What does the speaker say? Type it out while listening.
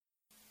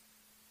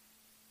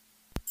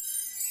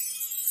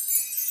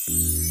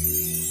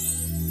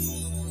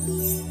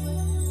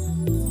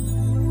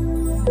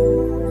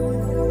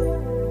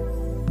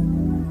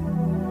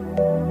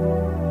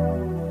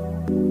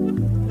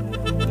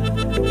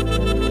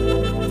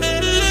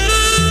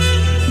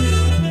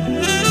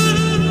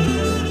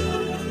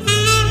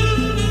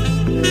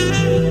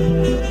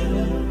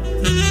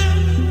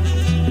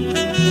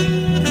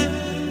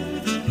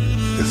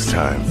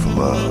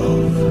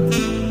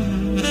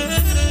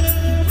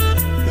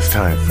It's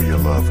time for your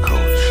love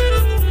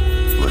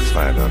coach. Let's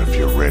find out if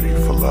you're ready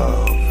for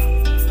love.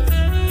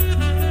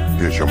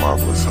 Here's your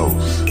marvelous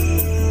host,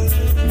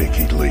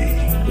 Nikki Lee.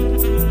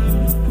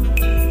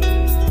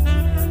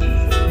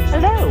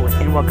 Hello,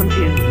 and welcome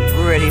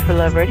to Ready for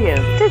Love Radio.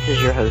 This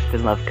is your host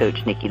and love coach,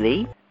 Nikki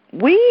Lee.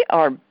 We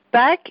are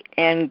back,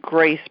 and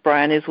Grace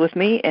Bryan is with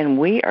me, and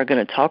we are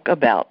going to talk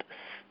about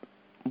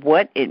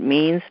what it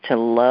means to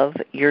love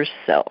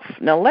yourself.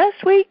 Now,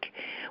 last week,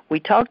 we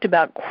talked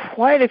about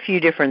quite a few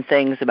different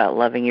things about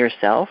loving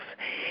yourself.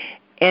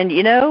 And,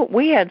 you know,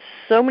 we had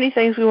so many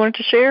things we wanted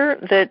to share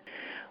that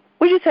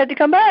we just had to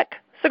come back.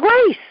 So,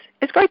 Grace,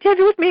 it's great to have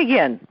you with me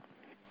again.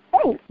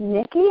 Thanks,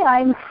 Nikki.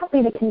 I'm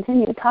happy to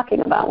continue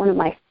talking about one of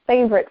my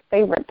favorite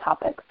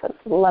topics, that's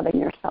loving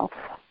yourself.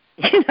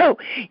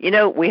 You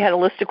know, we had a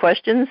list of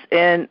questions,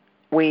 and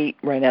we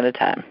ran out of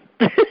time.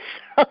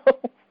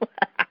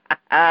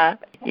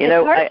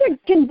 It's hard to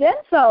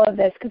condense all of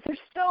this because there's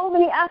so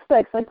many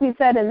aspects. Like we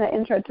said in the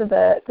intro to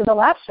the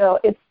last show,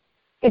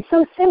 it's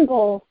so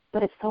simple,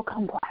 but it's so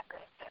complex.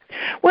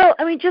 Well,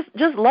 I mean, just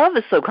love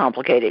is so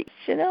complicated.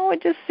 You know,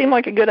 it just seemed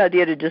like a good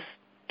idea to just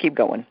keep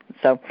going.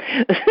 So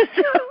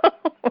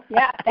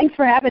yeah, thanks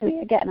for having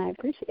me again. I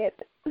appreciate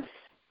it. So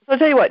I'll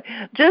tell you what,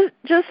 just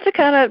to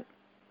kind of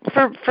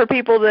for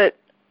people that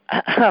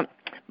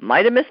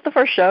might have missed the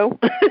first show,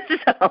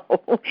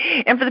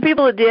 and for the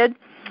people that did.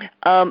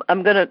 I'm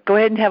going to go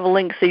ahead and have a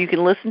link so you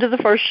can listen to the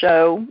first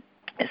show.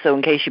 So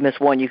in case you miss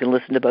one, you can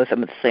listen to both of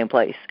them at the same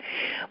place.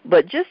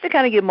 But just to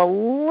kind of give them a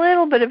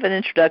little bit of an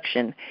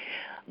introduction,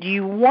 do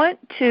you want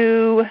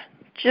to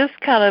just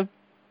kind of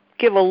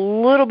give a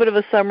little bit of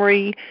a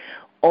summary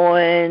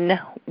on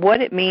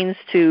what it means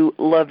to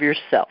love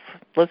yourself?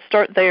 Let's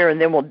start there, and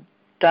then we'll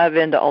dive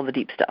into all the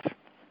deep stuff.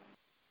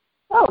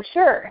 Oh,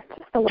 sure.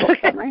 Just a little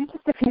summary,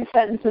 just a few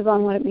sentences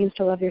on what it means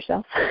to love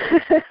yourself.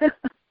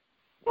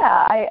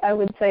 Yeah, I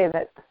would say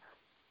that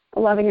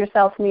loving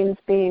yourself means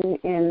being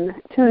in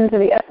tune to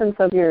the essence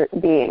of your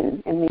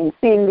being. It means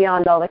seeing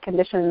beyond all the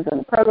conditions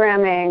and the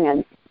programming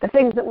and the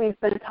things that we've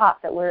been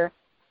taught that we're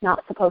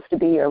not supposed to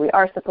be or we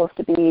are supposed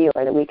to be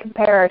or that we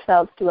compare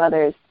ourselves to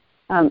others.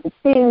 It's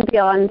seeing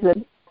beyond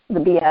the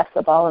BS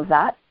of all of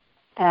that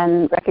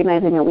and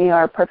recognizing that we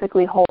are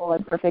perfectly whole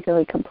and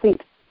perfectly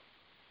complete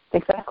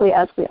exactly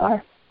as we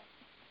are.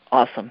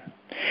 Awesome.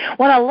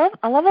 Well, I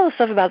love all the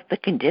stuff about the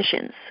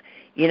conditions,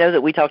 you know,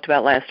 that we talked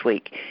about last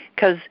week,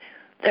 because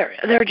there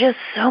are just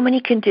so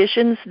many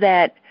conditions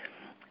that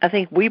I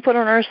think we put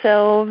on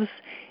ourselves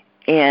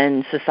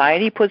and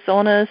society puts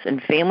on us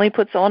and family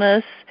puts on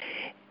us,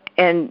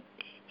 and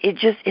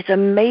it's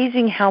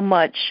amazing how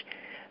much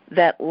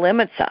that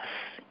limits us.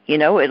 You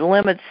know, it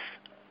limits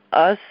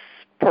us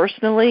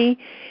personally,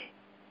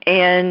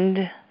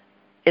 and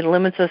it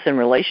limits us in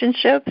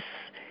relationships.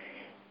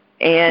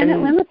 And it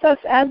limits us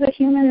as a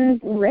human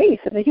race,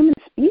 as a human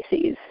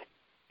species.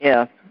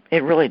 Yeah,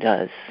 it really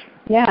does.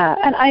 Yeah,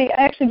 and I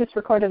actually just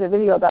recorded a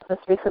video about this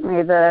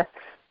recently, the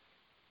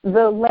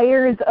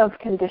layers of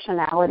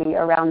conditionality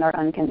around our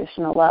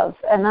unconditional love.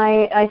 And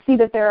I see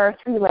that there are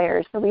three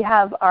layers. So we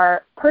have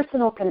our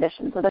personal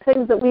conditions, so the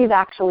things that we've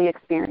actually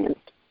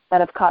experienced that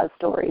have caused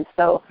stories.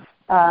 So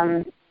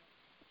I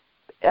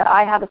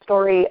have a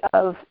story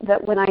of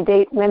that when I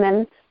date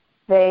women,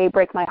 they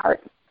break my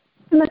heart.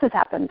 And this has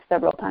happened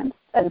several times.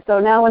 And so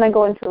now when I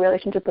go into a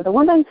relationship with a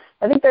woman,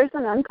 I think there's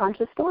an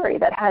unconscious story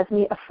that has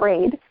me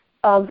afraid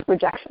of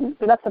rejection.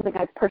 So that's something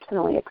I've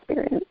personally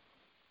experienced.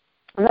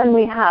 And then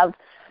we have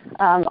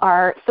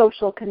our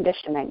social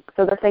conditioning.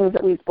 So the things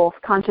that we've both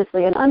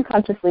consciously and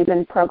unconsciously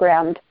been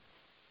programmed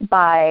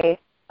by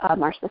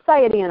our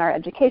society and our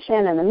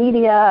education and the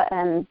media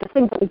and the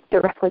things that we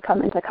directly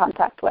come into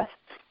contact with.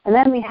 And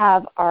then we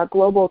have our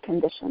global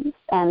conditions.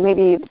 And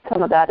maybe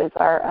some of that is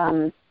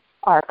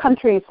our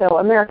country, so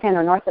American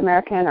or North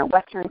American or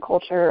Western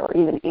culture or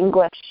even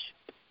English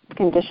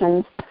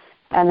conditions,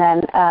 and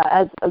then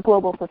as a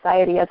global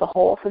society as a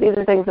whole. So these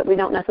are things that we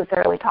don't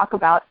necessarily talk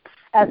about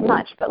as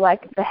much, but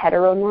like the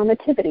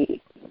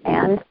heteronormativity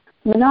and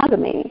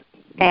monogamy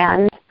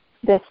and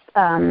this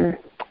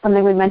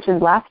something we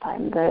mentioned last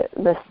time,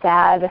 the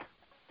sad,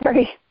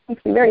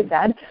 makes me very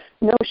sad,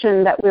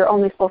 notion that we're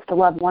only supposed to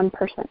love one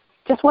person,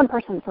 just one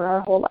person for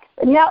our whole life.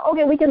 And yeah,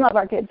 okay, we can love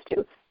our kids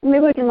too.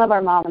 Maybe we can love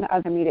our mom and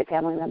other immediate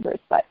family members,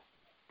 but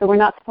so we're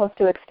not supposed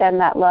to extend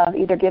that love,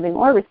 either giving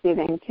or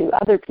receiving, to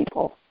other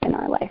people in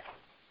our life.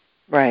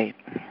 Right.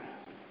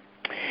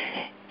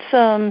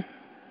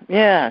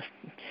 It's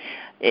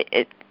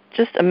it's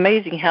just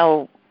amazing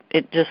how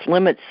it just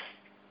limits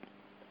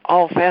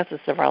all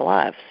facets of our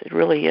lives. It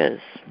really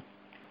is.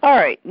 All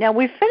right. Now,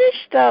 we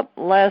finished up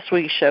last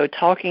week's show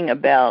talking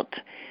about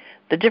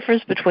the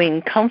difference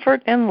between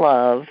comfort and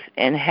love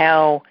and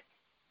how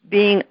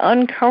being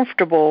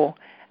uncomfortable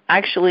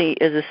actually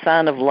is a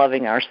sign of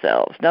loving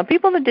ourselves. Now,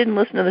 people that didn't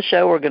listen to the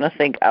show are going to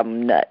think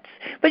I'm nuts.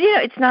 But, you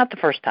know, it's not the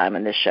first time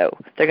in this show.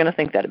 They're going to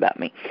think that about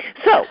me.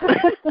 So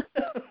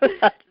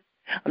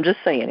I'm just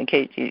saying in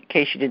case you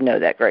didn't know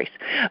that, Grace.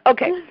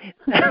 Okay.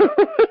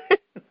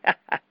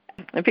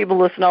 And people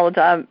listen all the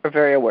time are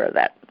very aware of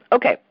that.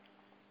 Okay.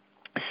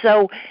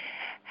 So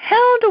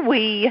how do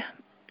we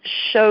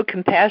show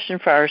compassion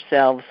for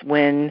ourselves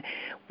when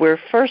we're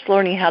first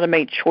learning how to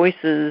make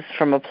choices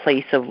from a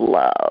place of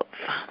love?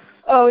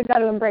 Oh, we've got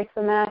to embrace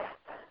the mess.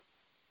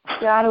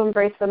 Got to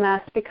embrace the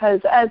mess, because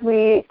as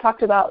we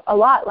talked about a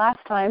lot last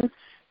time,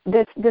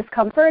 this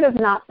discomfort of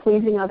not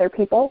pleasing other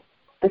people,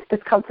 this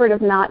discomfort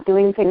of not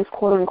doing things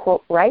quote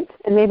unquote right,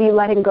 and maybe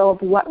letting go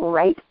of what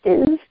right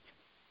is,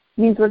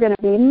 means we're going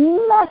to be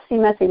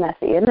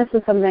messy. And this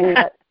is something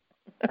that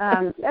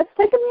that's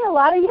taken me a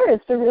lot of years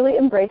to really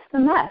embrace the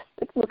mess.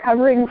 It's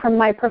recovering from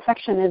my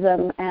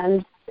perfectionism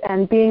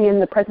and being in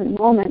the present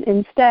moment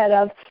instead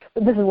of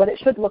this is what it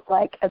should look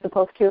like, as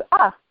opposed to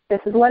this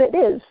is what it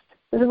is.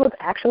 This is what's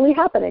actually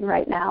happening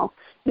right now.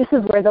 This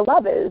is where the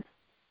love is.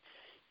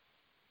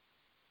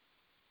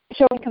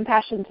 Showing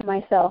compassion to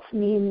myself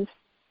means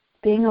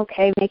being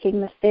okay making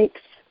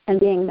mistakes and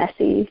being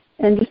messy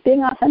and just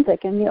being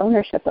authentic in the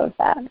ownership of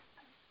that.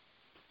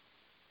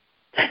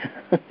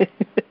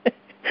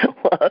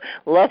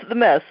 Love the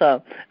mess, huh?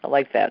 I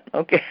like that.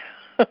 Okay.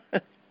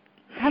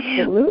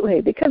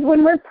 Absolutely, because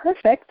when we're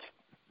perfect,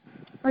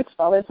 first of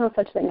all, there's no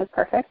such thing as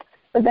perfect,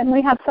 but then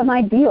we have some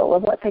ideal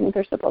of what things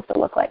are supposed to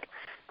look like.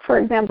 For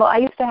example, I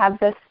used to have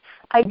this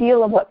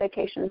ideal of what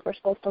vacations were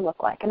supposed to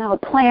look like, and I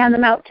would plan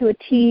them out to a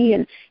T,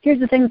 and here's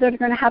the things that are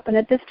going to happen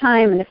at this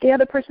time, and if the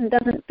other person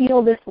doesn't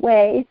feel this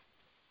way,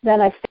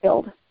 then I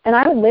failed. And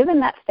I would live in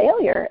that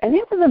failure, and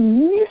it was a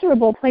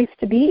miserable place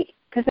to be,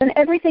 because then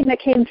everything that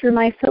came through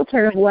my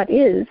filter of what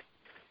is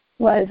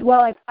was,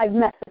 well, I've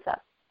messed this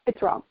up.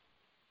 It's wrong.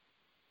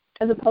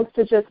 As opposed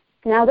to just,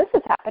 now this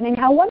is happening,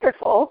 how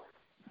wonderful.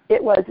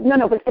 It was,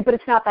 but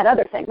it's not that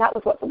other thing. That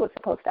was what was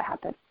supposed to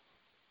happen.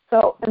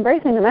 So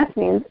embracing the mess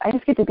means I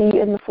just get to be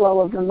in the flow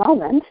of the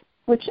moment,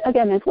 which,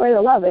 again, is where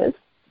the love is,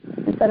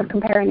 instead of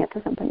comparing it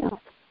to something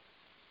else.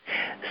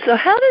 So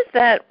how does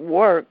that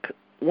work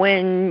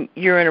when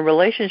you're in a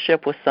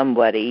relationship with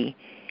somebody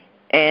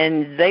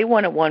and they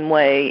want it one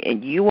way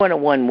and you want it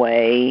one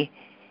way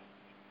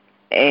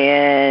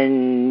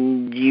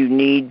and you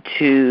need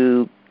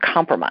to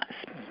compromise?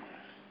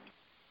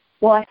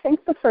 Well, I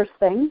think the first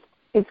thing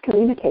is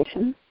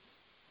communication.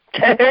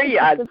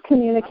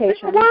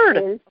 Communication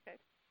is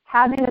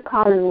having a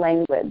common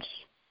language.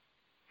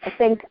 I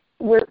think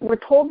we're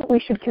told that we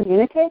should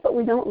communicate, but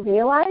we don't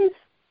realize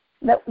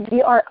that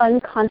we are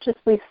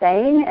unconsciously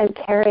saying and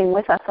carrying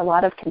with us a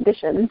lot of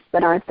conditions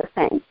that aren't the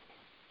same.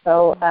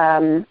 So,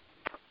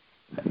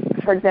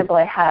 for example,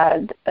 I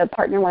had a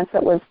partner once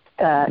that was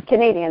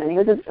Canadian, and he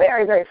was a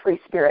very, very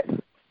free spirit.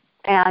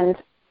 And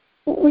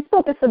we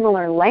spoke a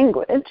similar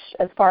language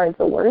as far as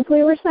the words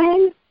we were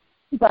saying,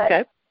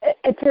 but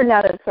it turned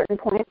out at a certain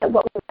point that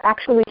what we were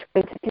actually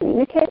trying to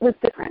communicate was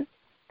different.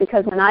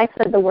 Because when I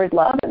said the word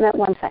love, it meant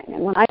one thing.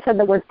 And when I said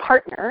the word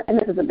partner, and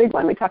this is a big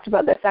one, we talked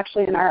about this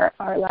actually in our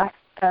last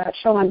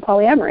show on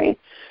polyamory,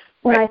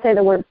 when I say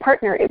the word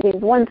partner, it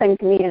means one thing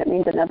to me and it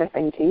means another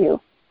thing to you.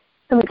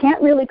 So we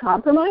can't really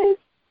compromise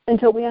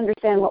until we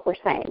understand what we're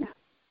saying.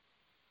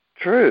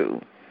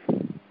 True.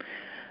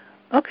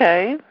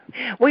 Okay.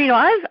 Well,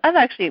 I've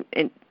actually,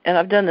 and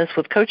I've done this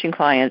with coaching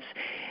clients,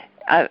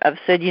 I've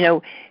said,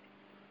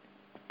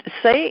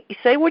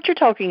 say what you're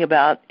talking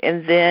about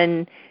and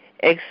then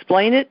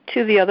explain it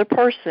to the other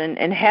person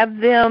and have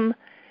them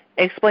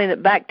explain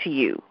it back to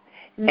you.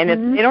 Mm-hmm. And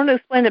if they don't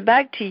explain it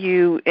back to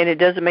you and it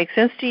doesn't make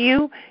sense to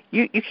you,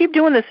 you keep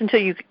doing this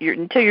until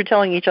you're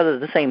telling each other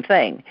the same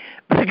thing,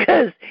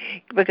 because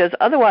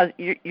otherwise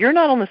you're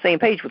not on the same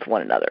page with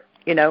one another.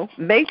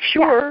 Make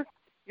sure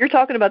you're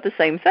talking about the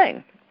same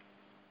thing.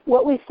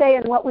 What we say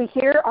and what we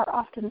hear are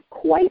often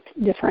quite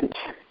different.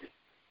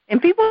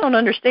 And people don't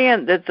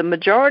understand that the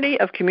majority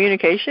of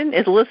communication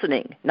is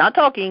listening, not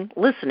talking,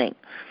 listening.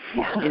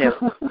 Yeah.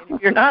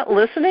 If you're not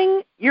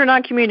listening, you're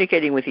not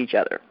communicating with each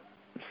other.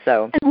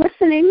 So. And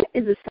listening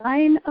is a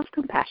sign of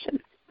compassion,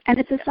 and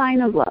it's a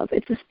sign of love.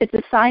 It's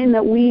a sign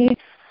that we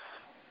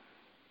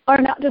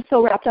are not just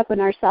so wrapped up in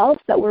ourselves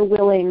that we're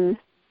willing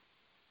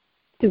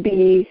to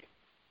be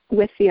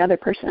with the other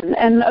person.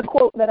 And a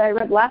quote that I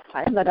read last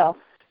time that I'll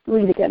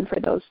read again for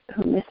those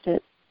who missed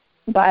it,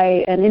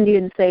 by an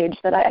Indian sage,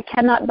 that I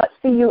cannot but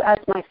see you as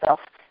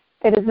myself.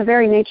 It is the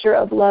very nature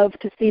of love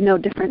to see no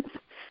difference.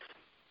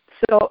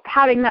 So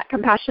having that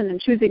compassion and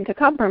choosing to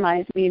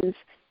compromise means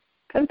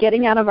kind of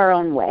getting out of our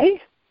own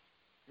way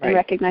and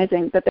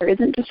recognizing that there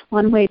isn't just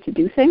one way to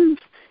do things,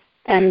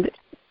 and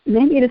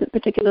maybe it isn't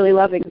particularly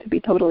loving to be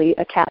totally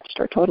attached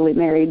or totally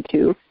married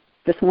to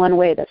this one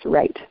way that's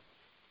right.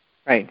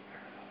 Right.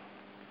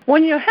 Well,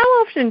 how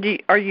often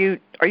are you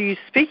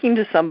speaking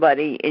to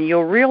somebody and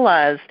you'll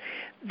realize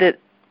that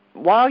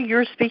while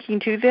you're speaking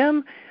to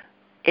them,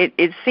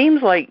 it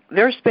seems like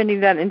they're spending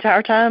that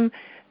entire time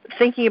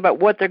thinking about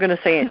what they're going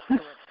to say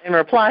in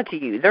reply to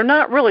you. They're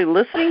not really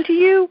listening to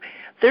you.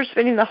 They're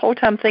spending the whole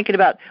time thinking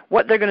about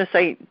what they're going to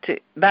say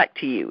back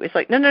to you. It's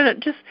like, no,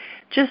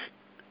 just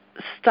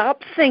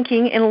stop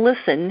thinking and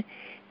listen,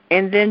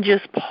 and then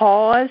just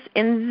pause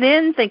and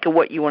then think of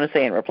what you want to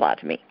say in reply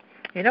to me.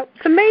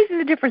 It's amazing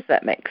the difference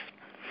that makes.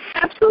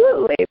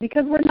 Absolutely,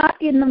 because we're not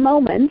in the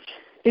moment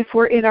if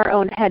we're in our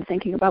own head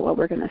thinking about what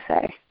we're going to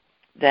say.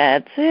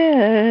 That's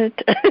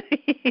it.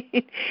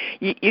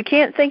 You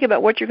can't think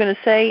about what you're going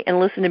to say and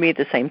listen to me at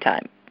the same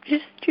time.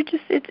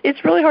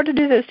 It's really hard to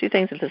do those two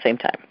things at the same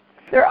time.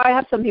 I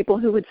have some people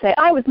who would say,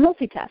 I was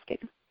multitasking.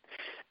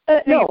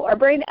 No, our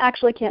brain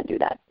actually can't do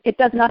that. It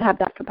does not have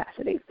that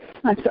capacity.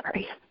 I'm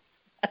sorry.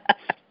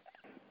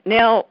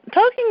 Now,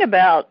 talking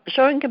about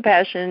showing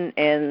compassion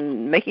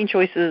and making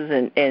choices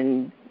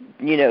and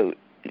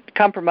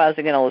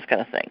compromising and all this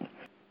kind of thing.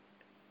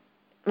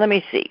 Let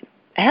me see.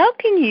 How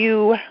can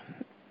you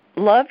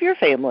love your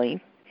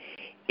family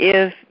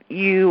if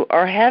you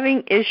are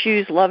having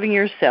issues loving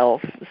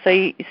yourself?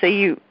 Say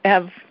you're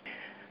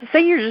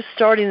just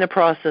starting the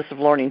process of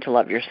learning to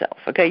love yourself.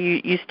 Okay,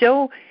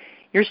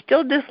 you're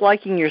still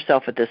disliking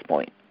yourself at this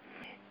point,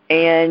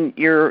 and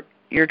you're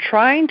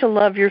trying to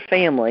love your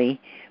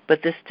family,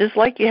 but this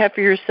dislike you have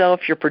for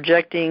yourself, you're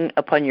projecting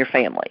upon your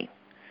family.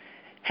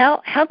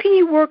 How can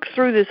you work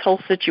through this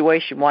whole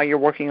situation while you're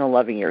working on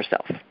loving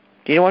yourself?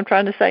 Do you know what I'm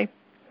trying to say?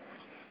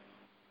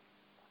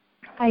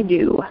 I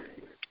do,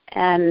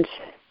 and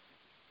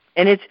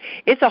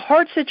it's a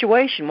hard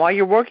situation while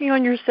you're working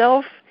on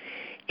yourself.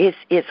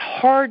 It's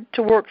hard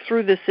to work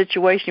through this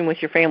situation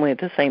with your family at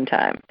the same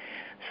time.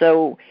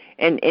 So,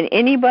 and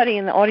anybody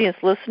in the audience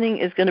listening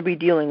is going to be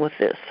dealing with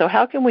this. So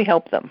how can we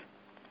help them?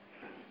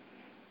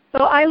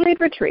 So I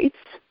lead retreats,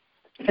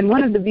 and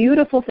one of the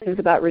beautiful things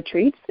about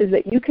retreats is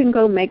that you can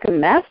go make a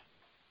mess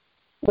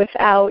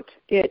without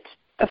it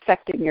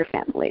affecting your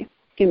family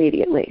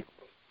immediately.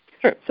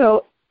 Sure.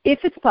 So if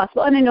it's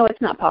possible, and I know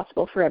it's not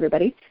possible for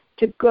everybody,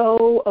 to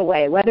go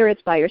away, whether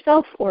it's by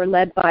yourself or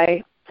led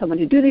by someone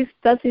who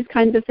does these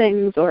kinds of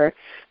things, or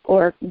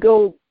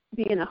go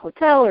be in a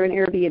hotel or an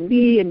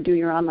Airbnb and do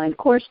your online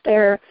course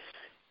there,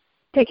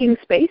 taking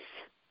space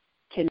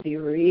can be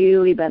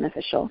really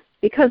beneficial,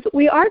 because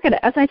we are going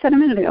to, as I said a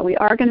minute ago, we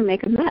are going to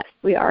make a mess.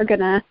 We are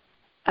going to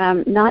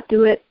not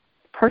do it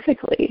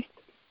perfectly.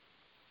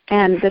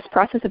 And this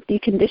process of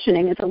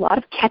deconditioning is a lot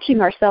of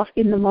catching ourselves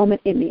in the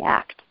moment, in the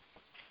act.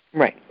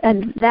 Right.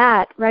 And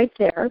that right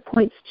there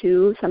points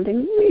to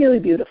something really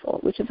beautiful,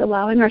 which is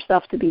allowing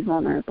ourselves to be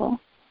vulnerable.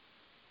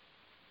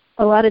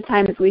 A lot of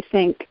times we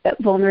think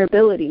that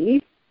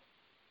vulnerability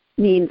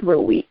means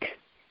we're weak.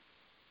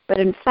 But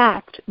in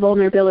fact,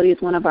 vulnerability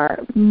is one of our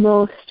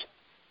most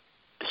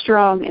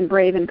strong and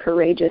brave and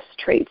courageous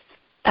traits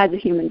as a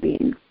human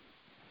being.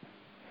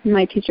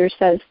 My teacher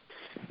says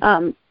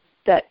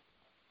that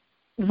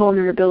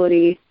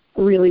vulnerability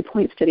really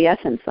points to the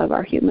essence of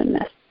our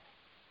humanness.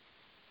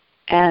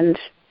 And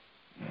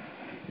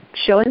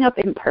showing up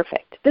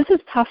imperfect. This is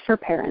tough for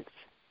parents,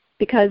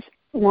 because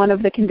one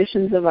of the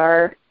conditions of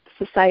our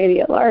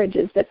society at large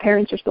is that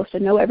parents are supposed to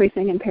know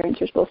everything and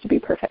parents are supposed to be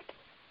perfect.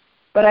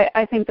 But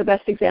I think the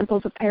best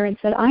examples of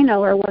parents that I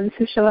know are ones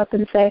who show up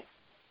and say,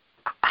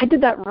 I did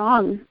that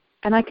wrong,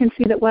 and I can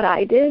see that what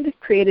I did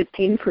created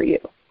pain for you,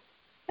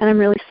 and I'm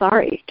really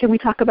sorry. Can we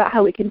talk about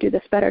how we can do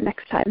this better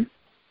next time?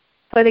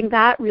 So I think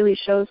that really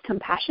shows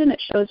compassion.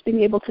 It shows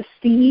being able to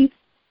see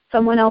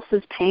someone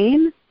else's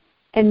pain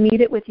and meet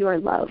it with your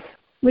love,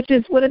 which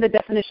is one of the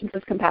definitions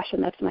of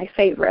compassion that's my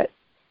favorite,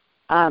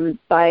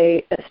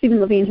 by Stephen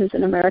Levine, who's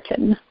an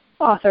American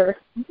author,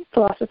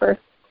 philosopher.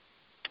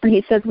 And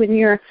he says, when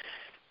your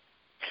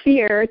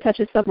fear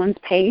touches someone's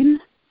pain,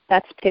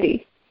 that's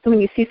pity. So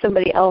when you see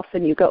somebody else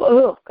and you go,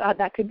 oh, God,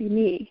 that could be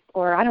me,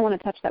 or I don't want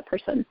to touch that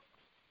person.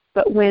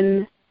 But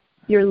when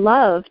your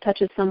love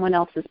touches someone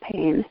else's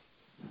pain,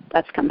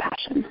 that's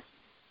compassion.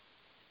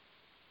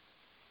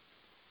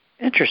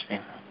 Interesting.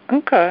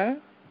 Okay.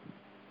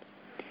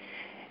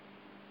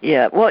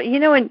 Yeah. Well,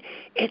 and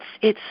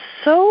it's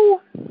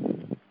so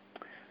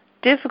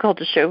difficult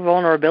to show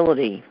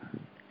vulnerability,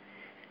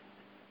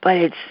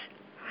 but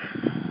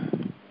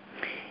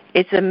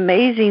it's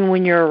amazing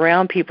when you're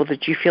around people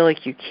that you feel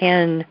like you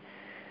can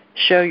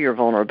show your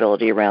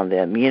vulnerability around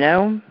them,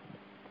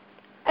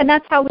 And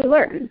that's how we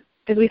learn,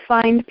 is we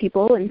find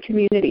people and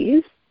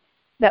communities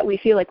that we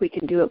feel like we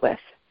can do it with.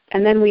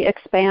 And then we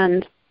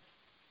expand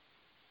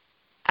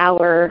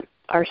our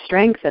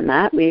strength in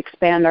that. We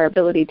expand our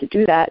ability to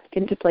do that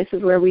into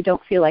places where we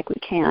don't feel like we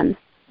can,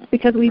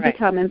 because we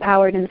become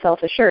empowered and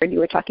self-assured. You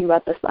were talking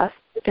about this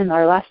in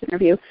our last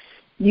interview.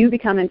 You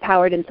become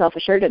empowered and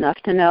self-assured enough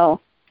to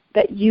know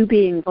that you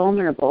being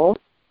vulnerable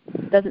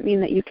doesn't mean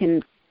that you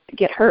can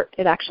get hurt.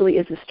 It actually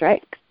is a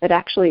strength. It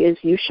actually is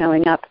you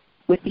showing up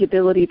with the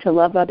ability to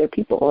love other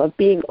people, of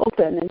being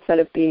open instead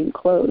of being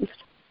closed.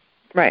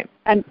 Right.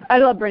 And I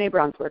love Brené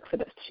Brown's work for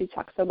this. She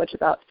talks so much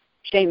about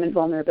shame and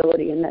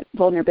vulnerability, and that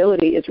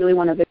vulnerability is really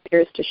one of the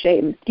barriers to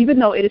shame, even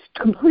though it is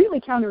completely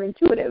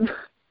counterintuitive.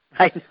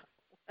 I know.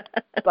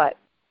 but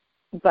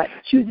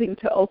choosing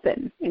to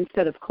open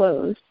instead of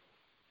close,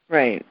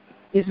 right,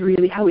 is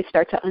really how we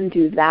start to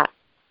undo that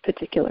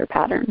particular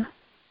pattern.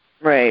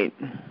 Right.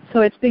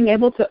 So it's being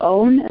able to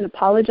own and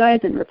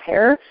apologize and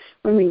repair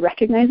when we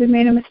recognize we've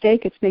made a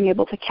mistake. It's being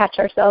able to catch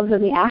ourselves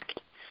in the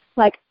act,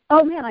 like,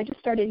 oh man, I just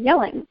started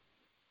yelling.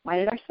 Why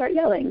did I start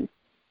yelling?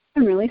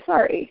 I'm really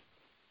sorry,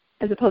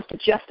 as opposed to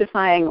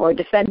justifying or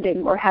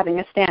defending or having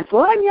a stance.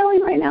 Well, I'm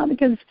yelling right now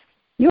because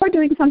you're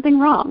doing something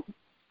wrong.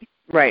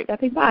 Right.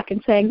 Stepping back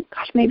and saying,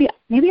 gosh, maybe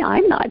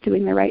I'm not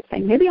doing the right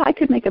thing. Maybe I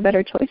could make a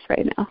better choice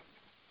right now.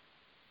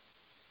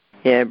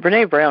 Yeah,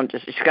 Brene Brown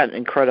she's got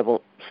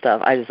incredible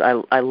stuff.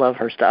 I love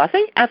her stuff.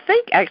 I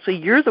think actually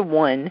you're the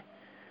one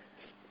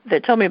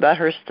that told me about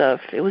her stuff.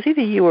 It was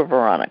either you or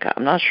Veronica.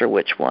 I'm not sure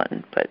which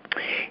one, but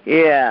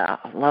yeah,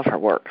 I love her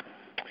work.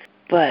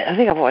 But I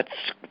think I've watched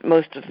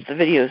most of the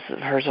videos of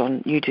hers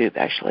on YouTube,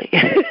 actually.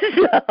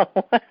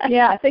 So.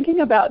 Yeah,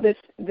 thinking about the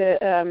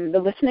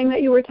listening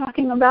that you were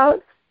talking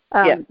about,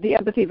 the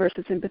empathy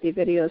versus sympathy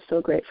video is so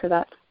great for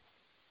that.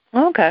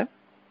 Okay,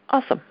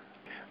 awesome.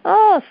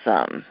 I'm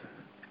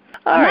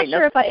not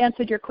sure if I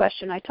answered your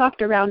question. I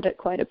talked around it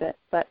quite a bit,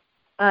 but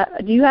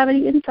do you have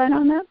any insight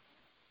on that?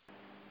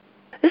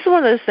 This is one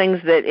of those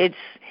things that it's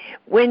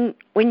when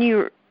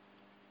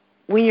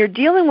you're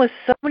dealing with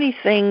so many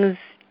things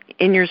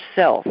in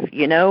yourself,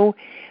 you know,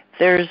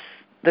 there's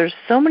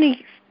so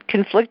many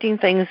conflicting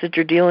things that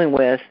you're dealing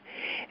with,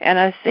 and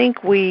I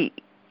think when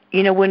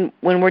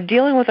we're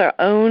dealing with our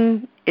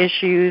own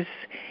issues,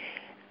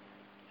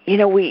 you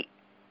know, we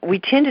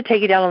tend to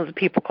take it out on the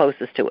people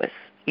closest to us.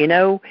 You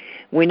know,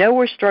 we know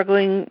we're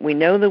struggling. We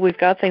know that we've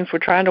got things we're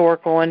trying to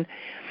work on,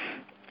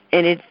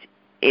 and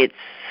it's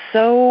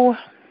so.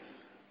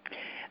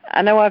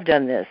 I know I've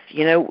done this.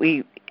 You know,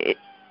 we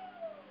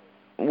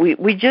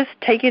just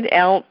take it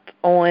out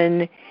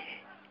on,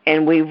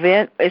 and we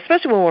vent,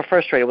 especially when we're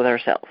frustrated with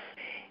ourselves.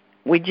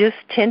 We just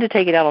tend to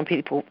take it out on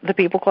the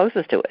people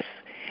closest to us.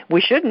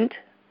 We shouldn't,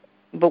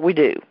 but we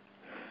do.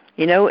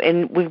 You know,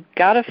 and we've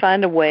got to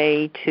find a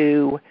way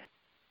to,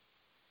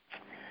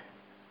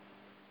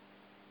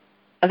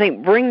 I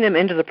think, bring them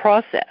into the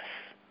process.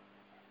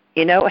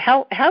 You know,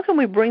 how can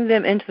we bring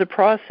them into the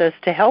process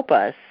to help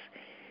us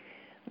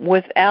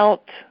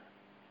without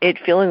it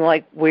feeling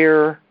like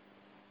we're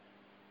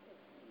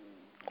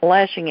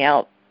lashing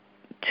out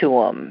to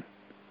them?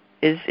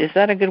 Is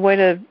that a good way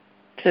to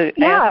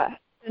yeah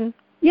ask?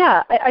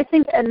 Yeah, I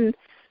think and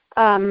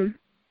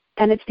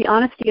it's the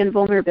honesty and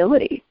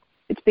vulnerability.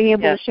 It's being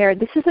able to share.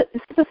 This is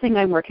a thing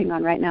I'm working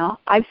on right now.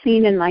 I've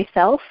seen in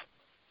myself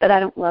that I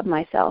don't love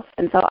myself,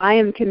 and so I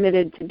am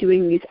committed to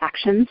doing these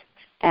actions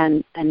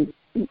and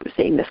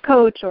seeing this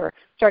coach or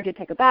starting to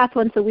take a bath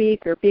once a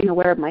week or being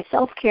aware of my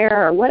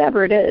self-care or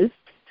whatever it is,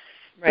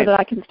 so that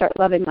I can start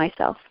loving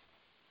myself.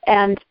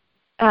 And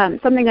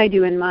something I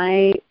do in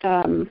my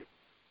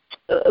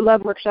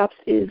love workshops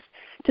is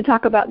to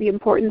talk about the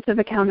importance of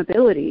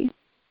accountability,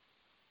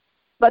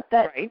 but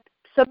that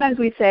sometimes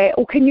we say,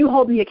 oh, can you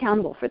hold me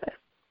accountable for this?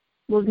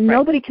 Well,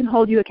 nobody can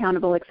hold you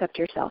accountable except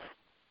yourself.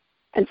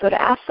 And so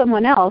to ask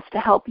someone else to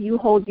help you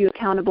hold you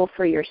accountable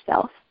for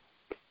yourself.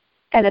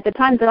 And at the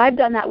times that I've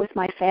done that with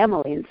my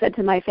family and said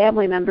to my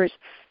family members,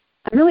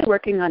 I'm really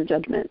working on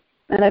judgment.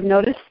 And I've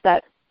noticed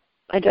that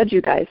I judge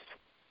you guys.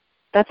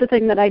 That's the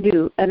thing that I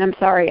do, and I'm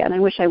sorry, and I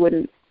wish I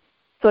wouldn't.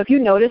 So if you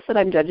notice that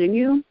I'm judging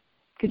you,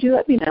 could you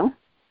let me know?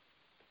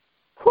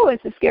 Oh,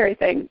 it's a scary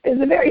thing.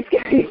 It's a very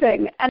scary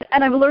thing. And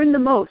I've learned the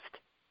most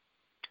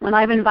when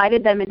I've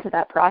invited them into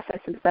that process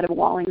instead of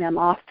walling them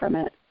off from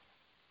it.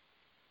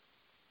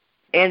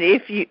 And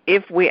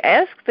if we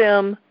ask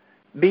them,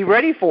 be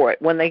ready for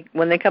it when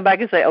they come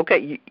back and say,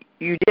 okay,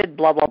 you did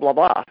blah blah blah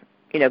blah,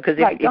 you know, because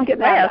if don't get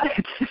mad at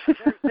it.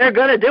 they're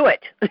going to do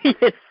it. You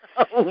know?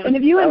 And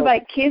if you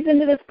invite kids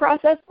into this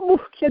process,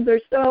 kids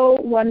are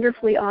so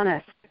wonderfully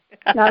honest.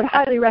 Now, I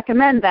highly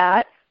recommend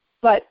that,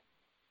 but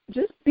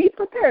just be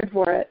prepared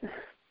for it.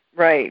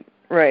 Right.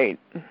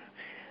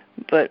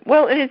 But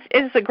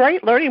it's a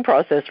great learning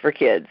process for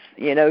kids,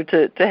 you know,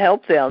 to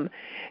help them,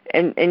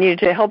 and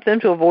to help them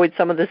to avoid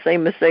some of the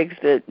same mistakes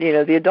that, you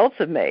know, the adults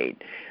have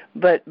made.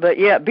 But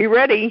yeah, be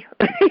ready.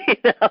 You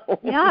know?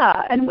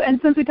 Yeah, and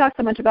since we talked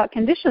so much about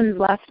conditions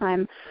last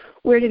time,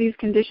 where do these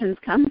conditions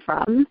come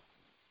from?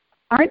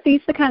 Aren't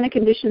these the kind of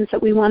conditions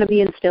that we want to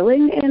be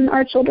instilling in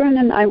our children?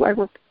 And I work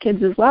with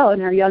kids as well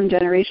in our young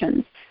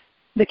generations.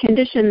 The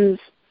conditions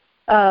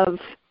of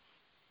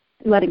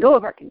letting go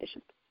of our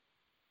conditions.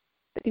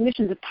 The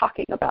conditions of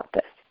talking about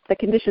this. The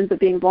conditions of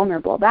being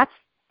vulnerable. That's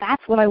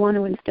what I want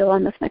to instill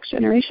on this next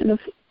generation of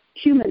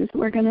humans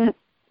who are going to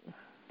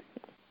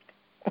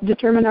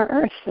determine our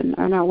earth and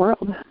our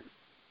world.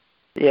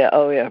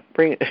 Yeah,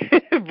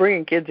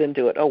 bringing kids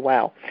into it. Oh,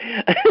 wow.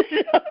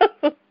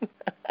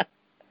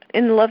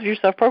 In the Love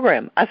Yourself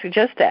program, I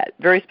suggest that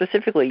very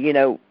specifically, you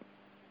know,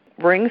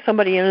 bring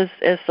somebody in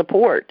as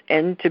support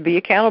and to be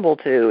accountable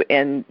to,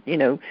 and, you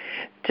know,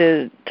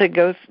 to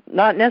go,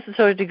 not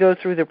necessarily to go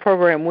through the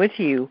program with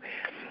you,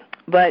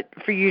 but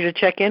for you to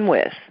check in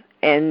with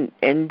and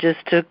just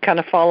to kind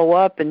of follow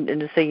up and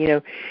to say, you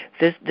know,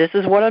 this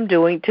is what I'm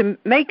doing, to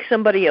make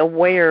somebody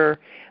aware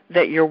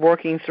that you're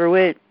working through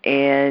it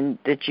and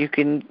that you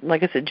can,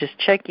 like I said, just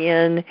check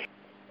in,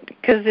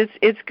 because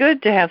it's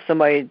good to have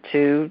somebody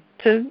to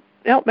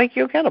help make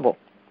you accountable.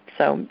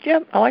 So, yeah,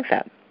 I like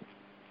that.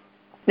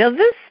 Now,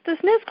 this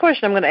next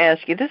question I'm going to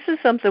ask you, this is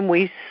something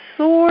we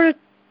sort of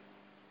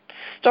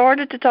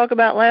started to talk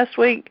about last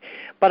week,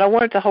 but I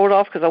wanted to hold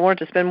off because I wanted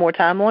to spend more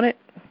time on it.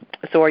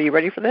 So are you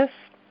ready for this?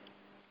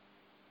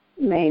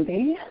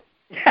 Maybe.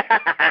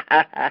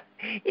 I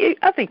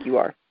think you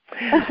are.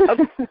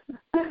 Okay.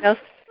 Now,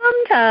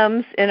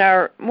 sometimes in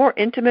our more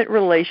intimate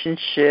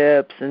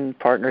relationships and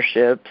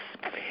partnerships,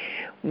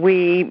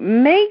 we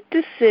make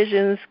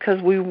decisions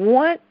because we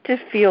want to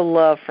feel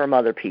love from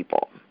other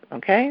people,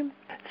 okay?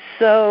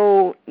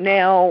 So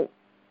now,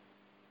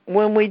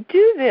 when we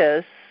do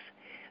this,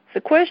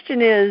 the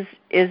question is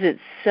it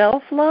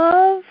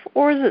self-love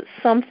or is it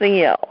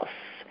something else?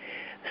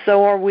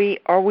 So are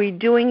we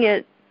doing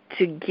it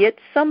to get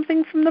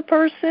something from the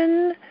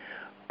person,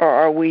 or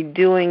are we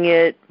doing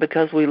it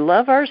because we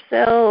love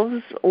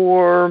ourselves,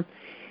 or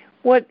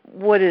what's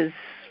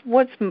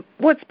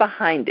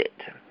behind it?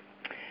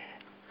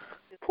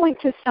 Point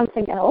to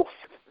something else.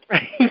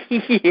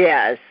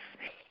 Yes.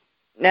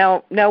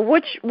 Now,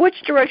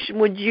 which direction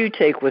would you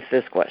take with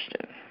this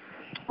question?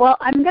 Well,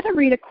 I'm going to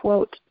read a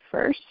quote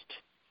first.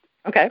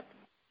 Okay.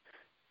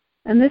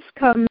 And this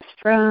comes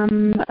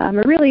from a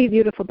really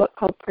beautiful book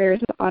called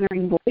Prayers of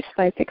Honoring Voice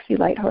by Pixie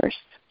Lighthorse.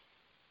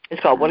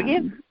 It's called what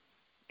again?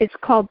 It's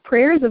called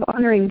Prayers of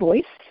Honoring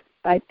Voice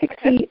by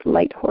Pixie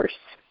Lighthorse.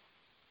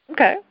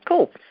 Okay,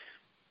 cool.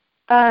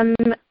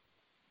 And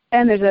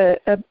there's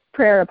a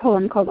prayer, a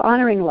poem called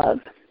Honoring Love.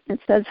 It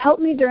says, help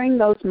me during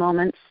those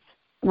moments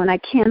when I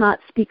cannot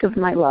speak of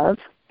my love,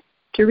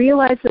 to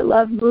realize that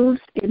love moves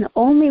in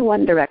only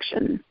one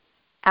direction,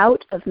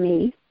 out of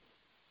me,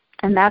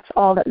 and that's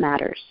all that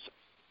matters.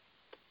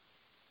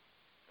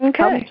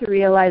 Okay. Help me to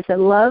realize that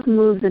love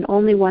moves in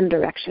only one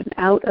direction,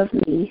 out of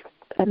me,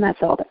 and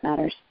that's all that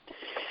matters.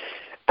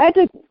 I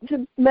had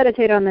to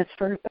meditate on this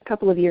for a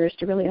couple of years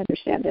to really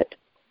understand it.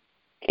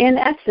 In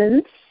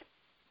essence,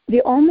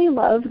 the only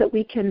love that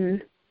we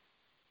can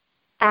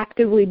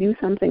actively do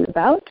something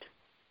about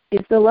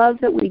is the love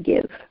that we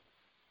give.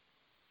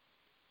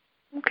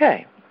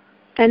 Okay.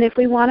 And if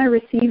we want to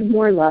receive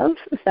more love,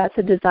 if that's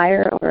a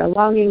desire or a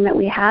longing that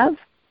we have,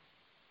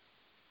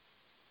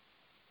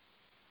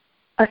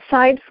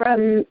 aside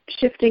from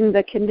shifting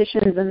the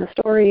conditions and the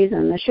stories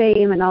and the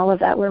shame and all of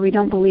that where we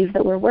don't believe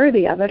that we're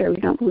worthy of it or we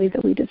don't believe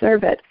that we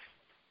deserve it,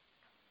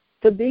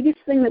 the biggest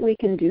thing that we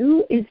can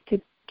do is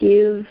to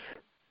give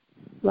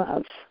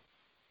love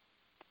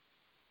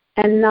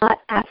and not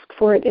ask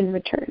for it in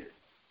return.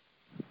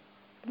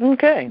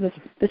 Okay.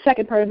 The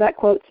second part of that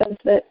quote says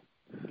that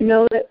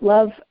know that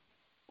love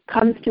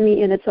comes to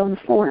me in its own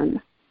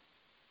form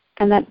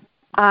and that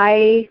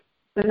I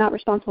am not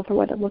responsible for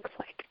what it looks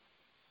like.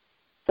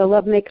 So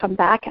love may come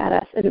back at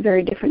us in a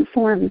very different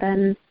form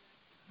than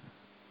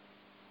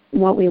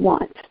what we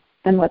want,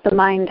 than what the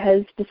mind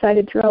has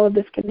decided through all of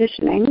this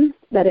conditioning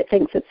that it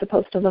thinks it's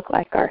supposed to look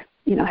like our,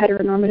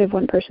 heteronormative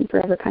one person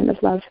forever kind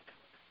of love.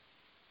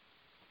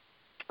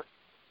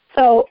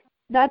 So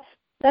that's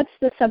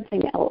the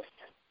something else,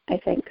 I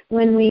think.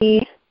 When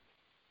we,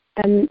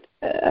 and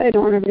I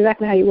don't remember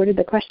exactly how you worded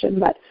the question,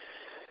 but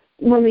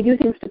when we do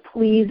things to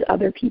please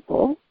other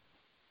people,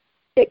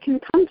 it can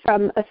come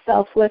from a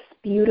selfless,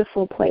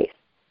 beautiful place.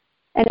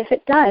 And if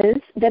it does,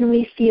 then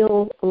we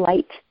feel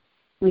light,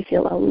 we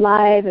feel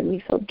alive, and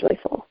we feel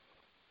joyful.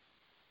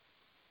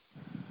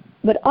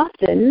 But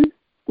often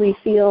we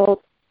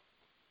feel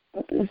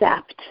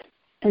zapped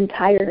and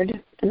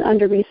tired and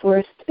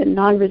under-resourced and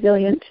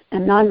non-resilient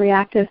and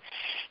non-reactive.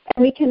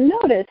 And we can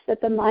notice that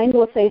the mind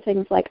will say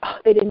things like, oh,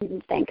 they didn't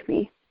even thank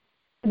me.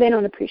 They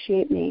don't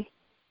appreciate me.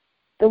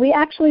 So we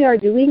actually are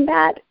doing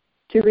that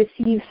to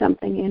receive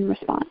something in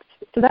response.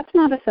 So that's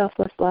not a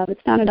selfless love.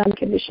 It's not an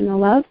unconditional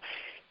love.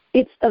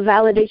 It's a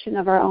validation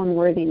of our own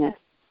worthiness.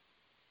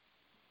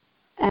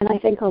 And I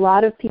think a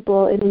lot of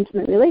people in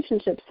intimate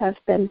relationships have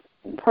been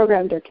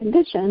programmed or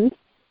conditioned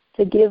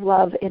to give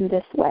love in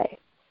this way,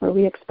 where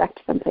we expect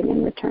something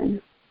in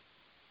return.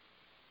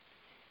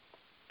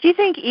 Do you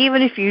think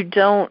even if you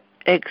don't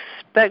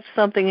expect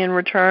something in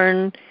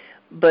return,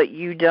 but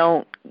you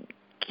don't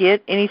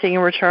get anything in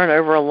return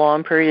over a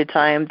long period of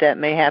time, that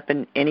may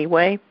happen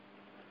anyway?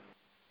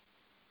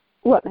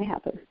 What may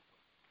happen?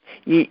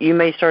 You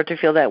may start to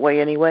feel that way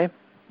anyway?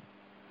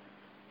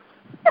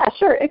 Yeah,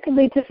 sure. It could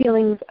lead to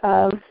feelings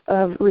of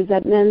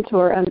resentment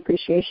or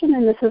unappreciation,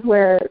 and this is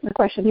where the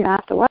question you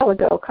asked a while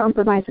ago,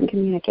 compromise and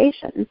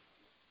communication.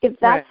 If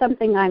that's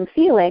something I'm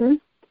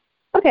feeling,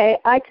 okay,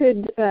 I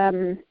could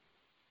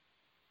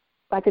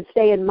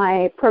stay in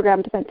my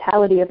programmed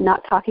mentality of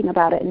not talking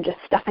about it and just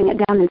stuffing it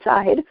down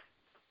inside,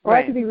 or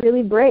I could be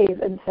really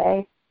brave and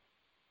say,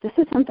 this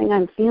is something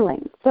I'm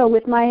feeling. So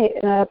with my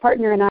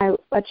partner and I,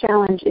 a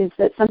challenge is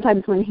that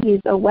sometimes when he's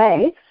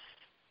away,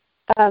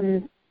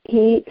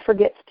 he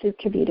forgets to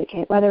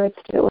communicate, whether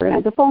it's to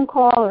organize a phone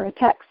call or a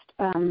text.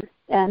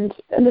 And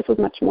this was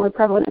much more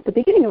prevalent at the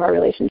beginning of our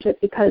relationship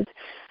because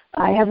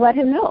I have let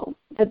him know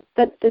that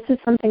this is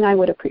something I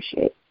would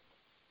appreciate.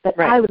 That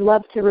I would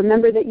love to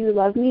remember that you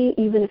love me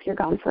even if you're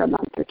gone for a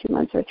month or 2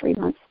 months or 3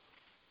 months.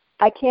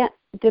 I can't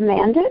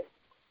demand it.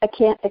 I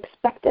can't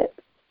expect it.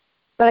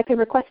 But I can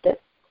request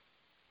it.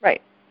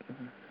 Right.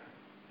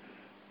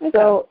 Okay.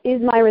 So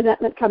is my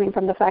resentment coming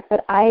from the fact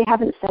that I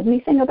haven't said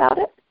anything about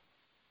it,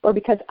 or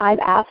because I've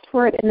asked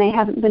for it and they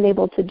haven't been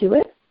able to do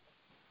it?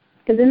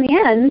 Because in the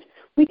end,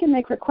 we can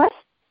make requests,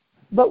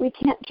 but we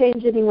can't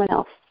change anyone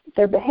else,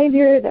 their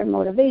behavior, their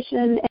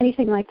motivation,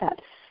 anything like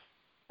that.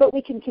 But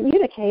we can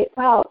communicate,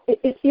 wow,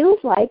 it feels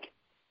like,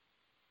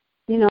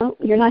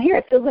 you're not here.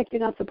 It feels like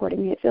you're not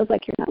supporting me. It feels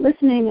like you're not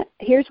listening.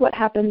 Here's what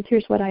happens.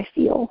 Here's what I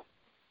feel.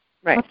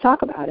 Right. Let's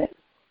talk about it.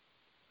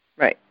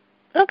 Right.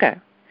 Okay.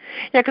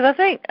 Yeah, because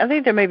I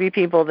think there may be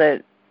people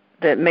that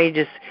may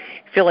just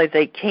feel like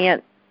they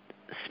can't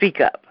speak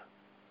up,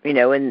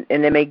 and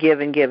they may give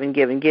and give and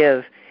give and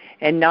give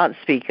and not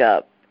speak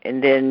up,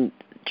 and then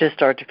just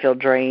start to feel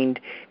drained.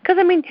 Because,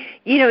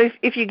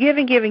 if you give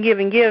and give and give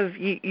and give,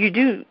 you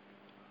do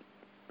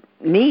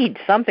need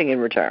something in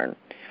return.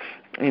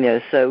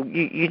 So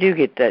you do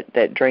get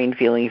that drained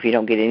feeling if you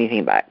don't get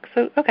anything back.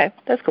 So, okay,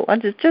 that's cool.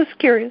 I'm just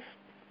curious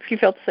if you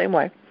felt the same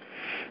way.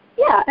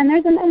 Yeah, and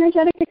there's an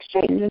energetic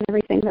exchange in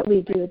everything that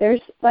we do.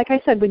 There's, like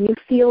I said, when you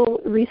feel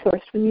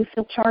resourced, when you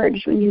feel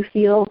charged, when you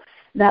feel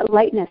that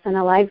lightness and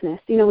aliveness,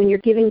 when you're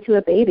giving to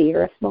a baby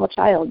or a small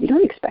child, you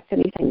don't expect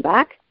anything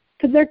back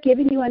because they're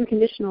giving you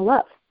unconditional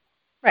love.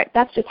 Right.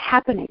 That's just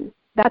happening.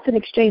 That's an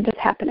exchange that's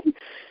happening.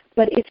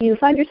 But if you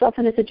find yourself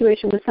in a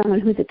situation with someone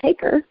who's a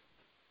taker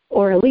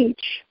or a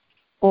leech,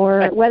 or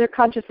right. whether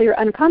consciously or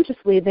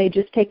unconsciously, they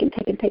just take and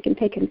take and take and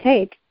take and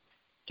take,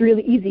 it's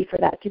really easy for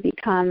that to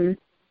become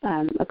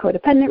a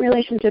codependent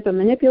relationship, a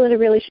manipulative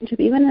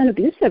relationship, even an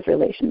abusive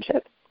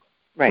relationship,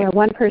 right. where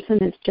one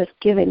person is just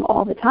giving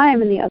all the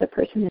time and the other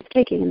person is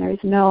taking, and there is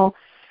no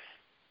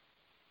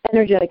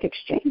energetic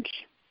exchange.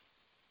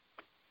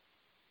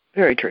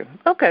 Very true.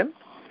 Okay.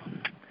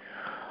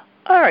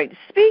 All right.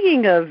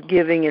 Speaking of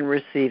giving and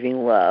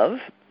receiving love,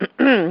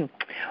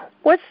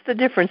 what's the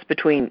difference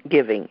between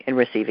giving and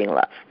receiving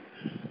love?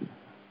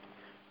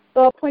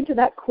 So I'll point to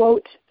that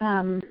quote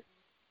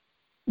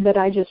that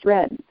I just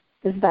read,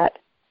 is that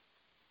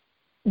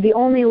the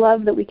only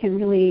love that we can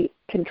really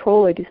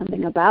control or do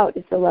something about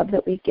is the love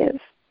that we give.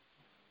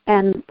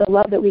 And the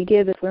love that we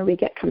give is where we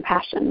get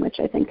compassion, which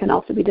I think can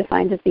also be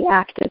defined as the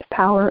active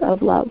power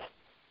of love,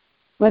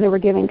 whether we're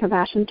giving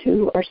compassion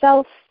to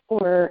ourselves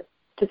or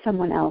to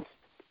someone else.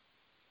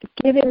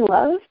 Giving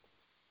love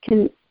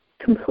can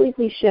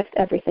completely shift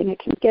everything. It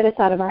can get us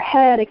out of our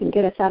head. It can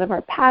get us out of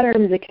our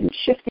patterns. It can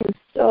shift things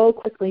so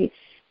quickly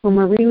when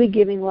we're really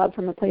giving love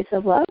from a place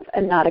of love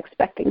and not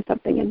expecting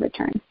something in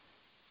return.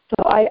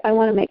 So I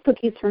want to make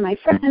cookies for my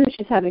friend.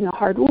 She's having a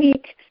hard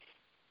week.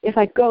 If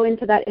I go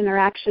into that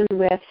interaction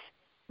with,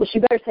 well, she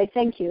better say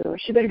thank you or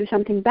she better do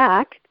something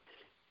back,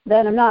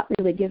 then I'm not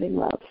really giving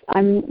love.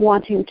 I'm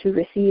wanting to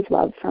receive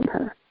love from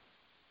her.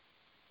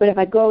 But if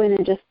I go in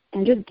and just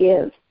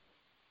give,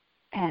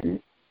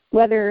 and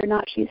whether or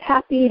not she's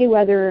happy,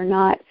 whether or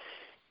not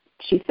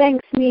she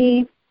thanks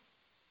me,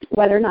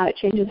 whether or not it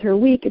changes her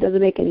week, it doesn't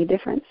make any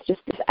difference.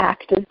 Just this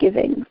act of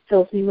giving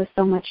fills me with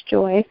so much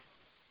joy.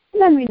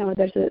 And then we know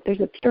there's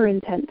a pure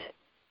intent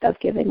of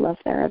giving love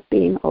there, of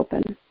being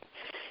open.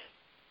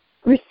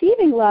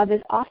 Receiving love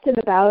is often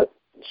about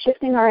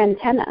shifting our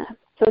antenna.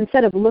 So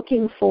instead of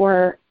looking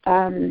for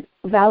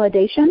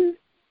validation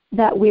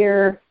that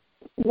we're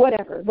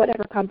whatever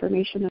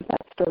confirmation of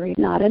that story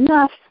not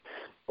enough,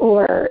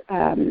 or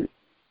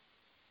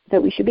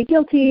that we should be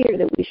guilty, or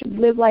that we should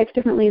live life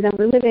differently than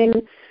we're living,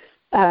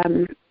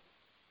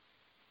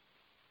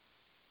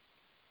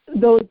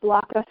 those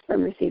block us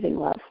from receiving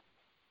love.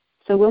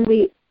 So when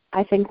we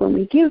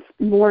give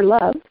more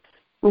love,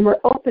 when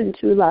we're open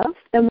to love,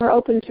 then we're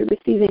open to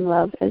receiving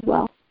love as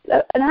well.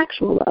 An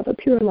actual love, a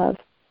pure love.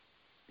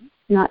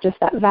 Not just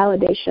that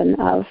validation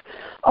of,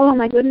 oh,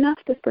 am I good enough?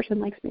 This person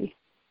likes me.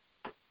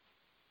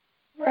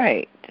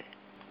 Right.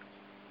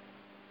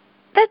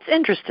 That's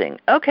interesting.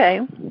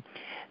 Okay.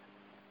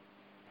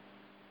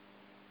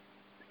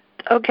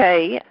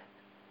 The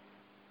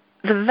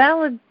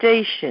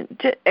validation.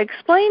 To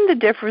explain the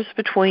difference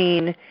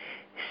between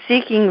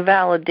seeking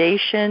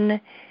validation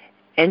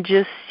and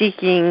just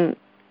seeking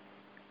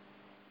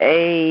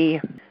an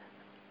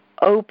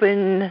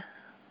open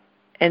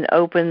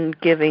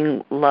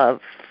giving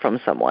love from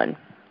someone.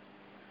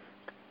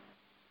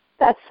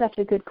 That's such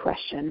a good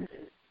question.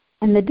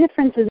 And the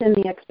difference is in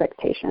the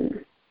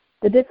expectation.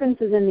 The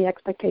difference is in the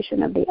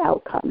expectation of the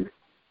outcome.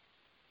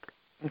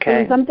 Okay.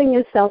 When something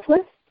is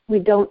selfless, we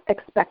don't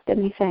expect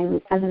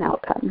anything as an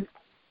outcome.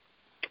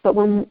 But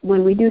when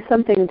we do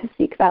something to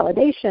seek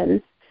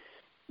validation,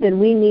 then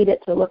we need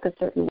it to look a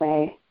certain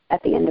way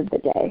at the end of the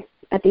day,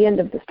 at the end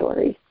of the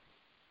story.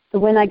 So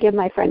when I give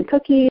my friend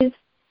cookies,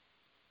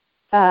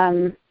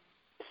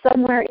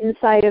 somewhere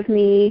inside of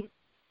me,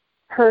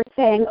 her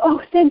saying,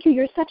 oh, thank you,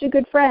 you're such a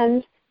good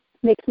friend,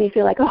 makes me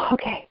feel like, oh,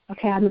 okay,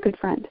 I'm a good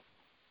friend.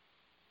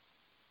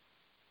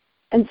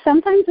 And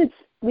sometimes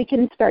we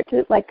can start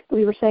to, like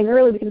we were saying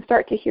earlier, we can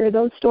start to hear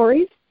those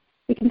stories.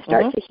 We can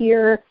start to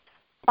hear,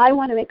 I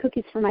want to make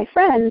cookies for my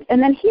friends,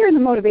 and then hear the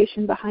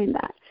motivation behind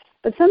that.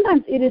 But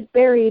sometimes it is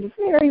buried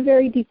very,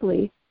 very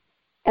deeply,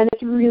 and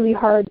it's really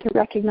hard to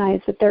recognize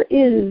that there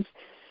is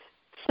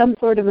some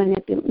sort of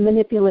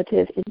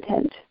manipulative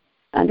intent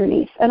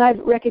underneath. And I've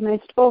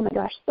recognized, oh my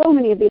gosh, so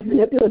many of these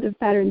manipulative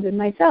patterns in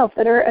myself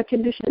that are a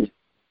condition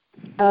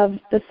of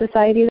the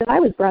society that I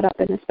was brought up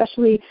in,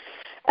 especially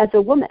as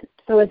a woman.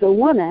 So as a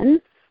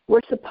woman,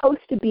 we're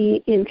supposed to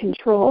be in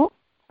control,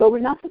 but we're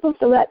not supposed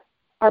to let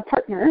our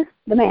partner,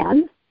 the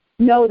man,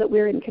 know that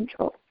we're in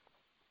control.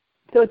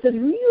 So it's a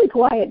really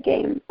quiet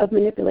game of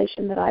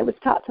manipulation that I was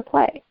taught to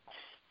play.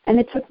 And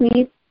it took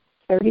me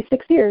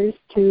 36 years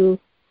to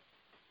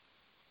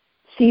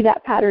see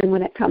that pattern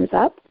when it comes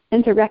up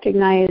and to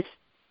recognize,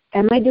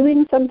 am I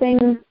doing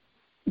something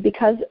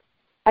because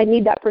I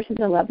need that person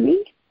to love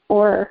me,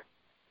 or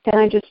can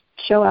I just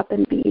show up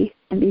and be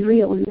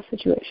real in the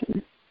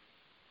situation?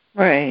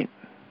 Right.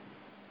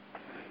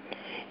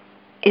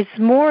 It's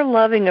more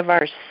loving of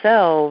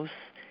ourselves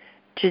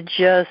to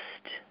just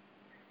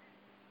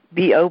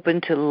be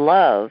open to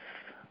love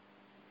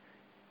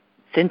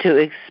than to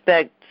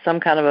expect some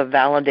kind of a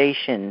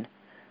validation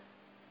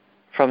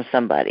from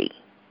somebody.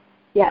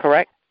 Yes.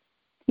 Correct?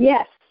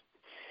 Yes.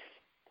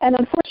 And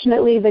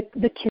unfortunately,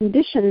 the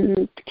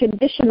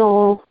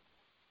conditional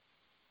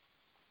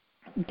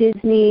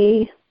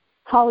Disney,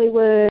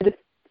 Hollywood,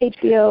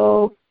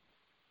 HBO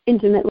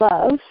intimate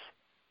love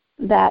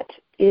that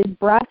is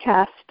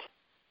broadcast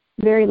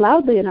very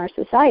loudly in our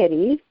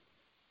society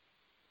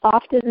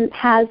often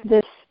has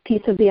this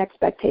piece of the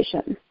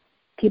expectation.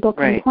 People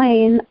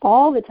complain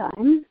all the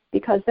time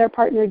because their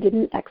partner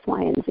didn't X,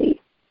 Y, and Z.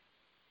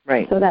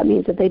 Right. So that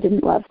means that they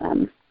didn't love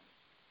them.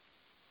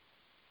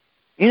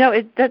 You know,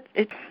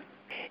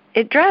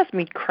 it drives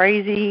me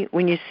crazy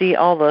when you see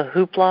all the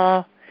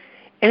hoopla,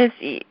 and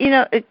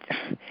it's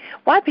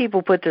why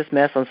people put this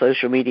mess on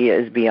social media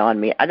is beyond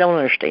me. I don't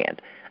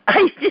understand.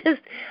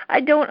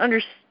 I don't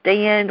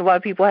understand why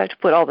people have to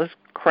put all this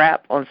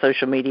crap on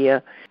social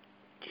media.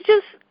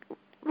 Just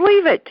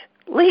leave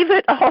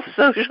it off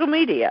social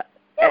media.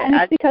 Yeah, and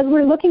it's because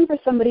we're looking for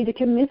somebody to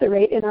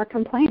commiserate in our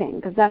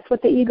complaining, because that's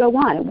what the ego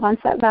wants. It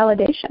wants that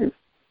validation.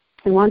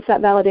 It wants that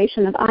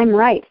validation of, I'm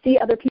right. See,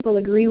 other people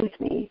agree with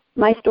me.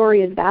 My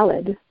story is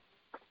valid.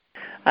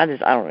 I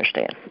don't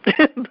understand.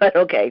 But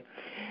okay,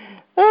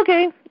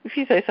 if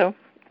you say so.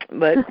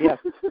 But yeah.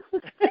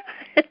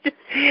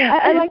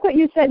 I like what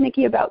you said,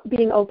 Nikki, about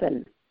being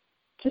open.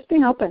 Just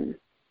being open.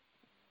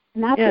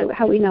 And that's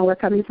how we know we're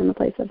coming from a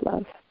place of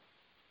love.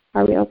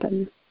 Are we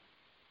open?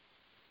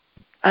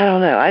 I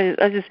don't know.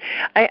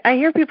 I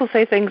hear people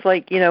say things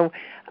like,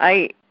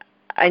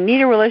 I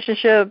need a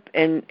relationship,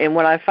 and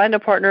when I find a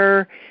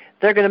partner,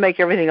 they're going to make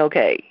everything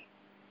okay.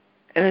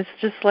 And it's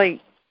just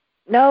like,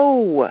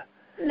 no.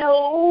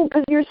 No,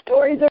 because your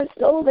stories are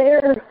still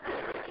there.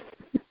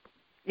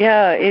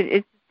 Yeah,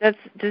 that's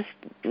just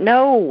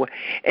no.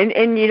 And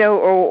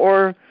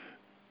or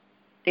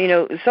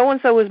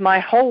so-and-so is my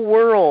whole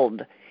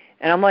world.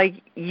 And I'm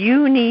like,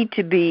 you need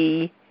to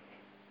be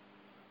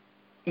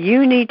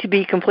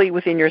complete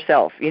within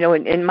yourself.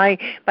 And my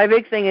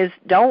big thing is,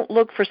 don't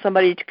look for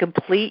somebody to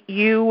complete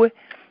you.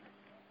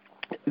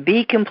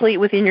 Be complete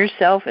within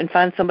yourself and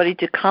find somebody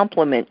to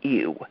complement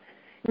you.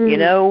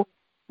 Mm-hmm.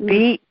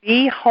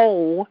 Be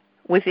whole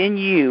within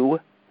you,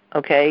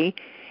 okay?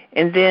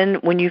 And then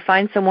when you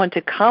find someone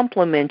to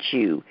complement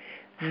you,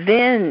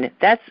 then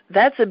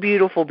that's a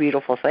beautiful,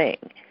 beautiful thing.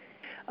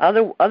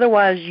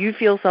 Otherwise, you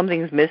feel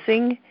something's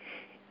missing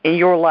in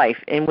your life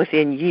and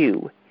within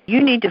you.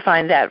 You need to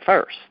find that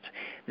first.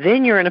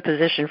 Then you're in a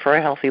position for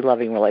a healthy,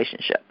 loving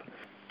relationship.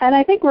 And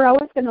I think we're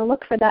always going to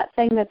look for that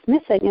thing that's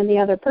missing in the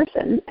other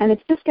person, and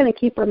it's just going to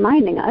keep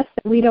reminding us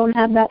that we don't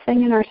have that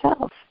thing in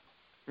ourselves.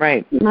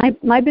 Right.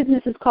 My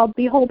business is called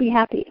Be Whole, Be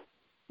Happy.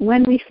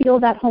 When we feel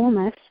that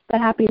wholeness,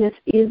 that happiness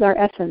is our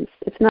essence.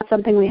 It's not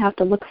something we have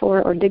to look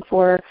for or dig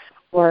for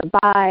or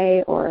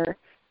buy or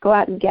go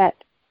out and get.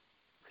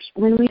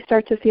 When we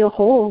start to feel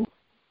whole,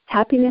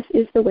 happiness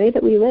is the way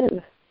that we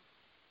live.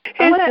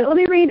 Let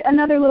me read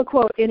another little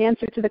quote in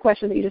answer to the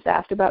question that you just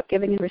asked about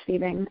giving and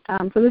receiving.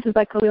 So this is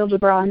by Khalil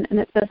Gibran, and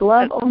it says,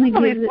 love only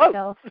gives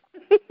itself.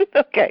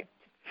 Okay.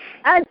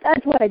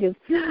 That's what I do.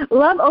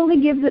 Love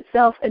only gives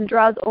itself and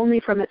draws only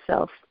from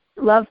itself.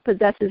 Love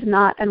possesses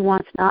not and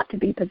wants not to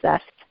be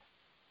possessed.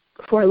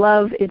 For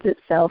love is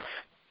itself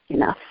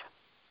enough.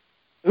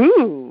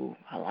 Ooh,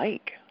 I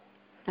like.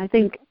 I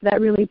think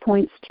that really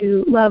points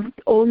to love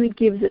only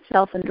gives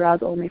itself and draws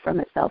only from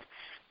itself.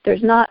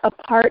 There's not a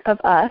part of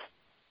us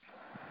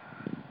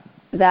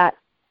that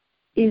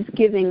is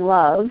giving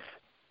love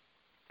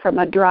from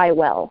a dry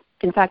well.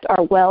 In fact,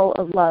 our well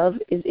of love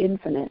is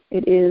infinite.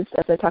 It is,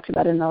 as I talked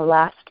about in the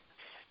last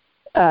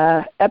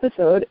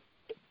episode,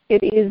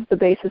 it is the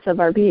basis of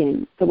our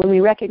being. So when we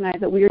recognize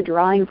that we are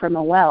drawing from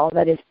a well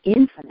that is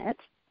infinite,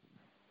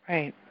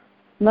 right,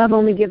 love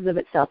only gives of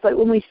itself. But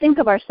when we think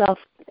of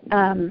ourselves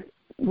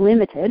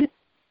limited,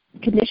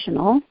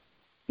 conditional,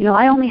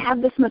 I only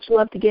have this much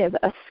love to give,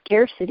 a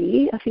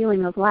scarcity, a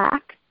feeling of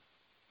lack,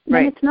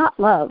 then it's not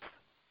love.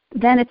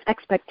 Then it's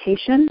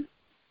expectation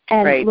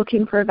and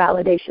looking for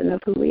validation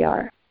of who we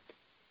are.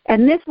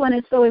 And this one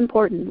is so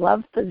important.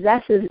 Love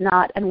possesses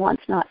not and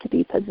wants not to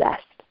be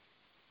possessed.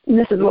 And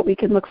this is what we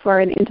can look for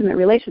in intimate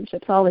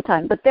relationships all the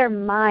time. But they're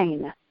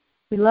mine.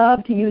 We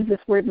love to use this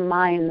word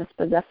mine, this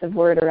possessive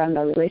word around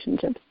our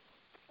relationships.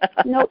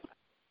 Nope.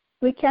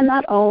 We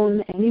cannot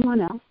own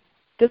anyone else.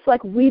 Just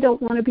like we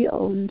don't want to be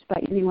owned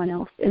by anyone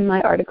else. In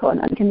my article on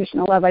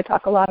unconditional love, I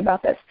talk a lot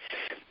about this.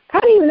 How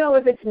do you know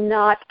if it's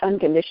not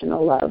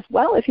unconditional love?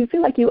 Well, if you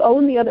feel like you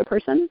own the other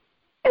person,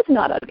 it's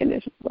not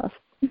unconditional love.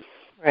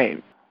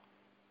 Right.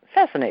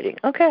 Fascinating.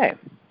 Okay.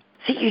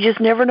 See, you just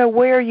never know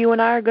where you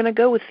and I are going to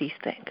go with these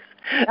things.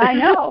 I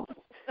know.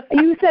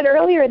 You said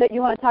earlier that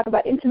you want to talk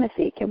about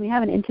intimacy. Can we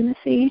have an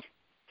intimacy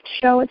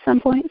show at some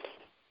point?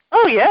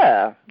 Oh,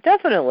 yeah,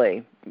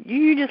 definitely.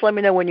 You just let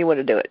me know when you want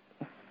to do it.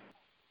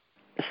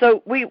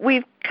 So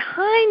we've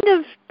kind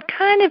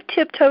of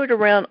tiptoed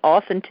around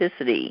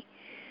authenticity.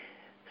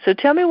 So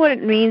tell me what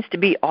it means to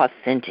be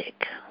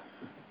authentic.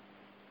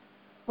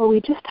 Well, we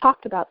just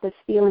talked about this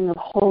feeling of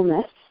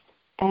wholeness,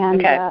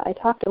 and okay. I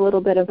talked a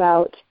little bit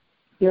about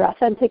your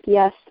authentic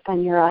yes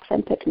and your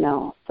authentic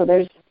no. So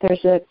there's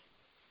a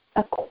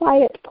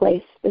quiet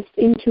place, this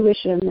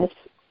intuition, this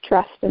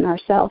trust in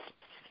ourselves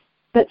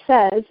that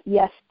says,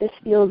 yes, this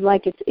feels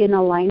like it's in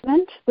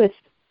alignment with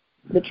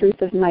the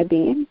truth of my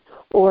being,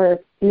 or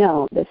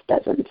no, this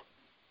doesn't.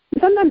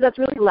 And sometimes that's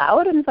really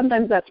loud, and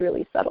sometimes that's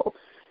really subtle.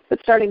 But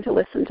starting to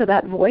listen to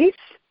that voice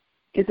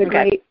is a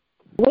great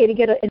way to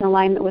get in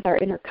alignment with our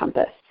inner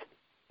compass,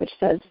 which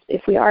says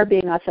if we are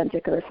being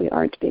authentic or if we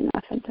aren't being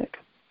authentic.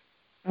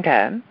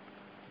 Okay.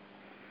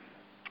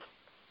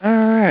 All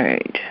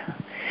right.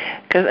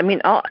 Because, I mean,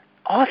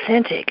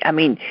 authentic, I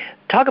mean,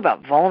 talk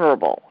about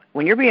vulnerable.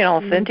 When you're being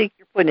authentic,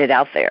 you're putting it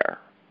out there.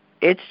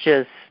 It's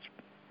just,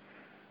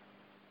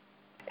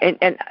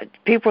 and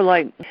people are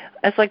like,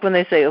 it's like when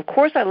they say, of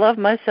course I love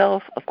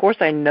myself, of course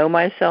I know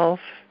myself,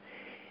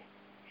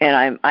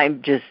 and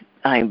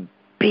I'm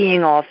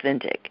being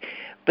authentic.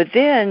 But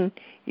then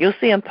you'll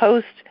see them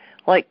post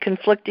like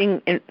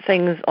conflicting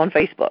things on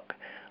Facebook.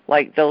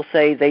 Like they'll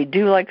say they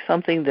do like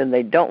something, then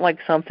they don't like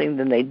something,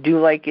 then they do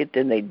like it,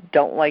 then they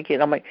don't like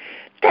it. I'm like,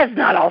 that's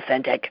not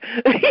authentic.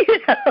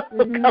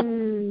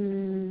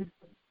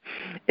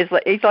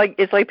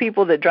 It's like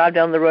people that drive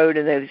down the road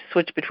and they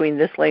switch between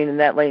this lane and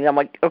that lane. I'm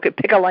like, okay,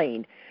 pick a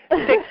lane.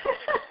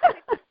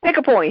 Pick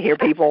a point here,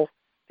 people.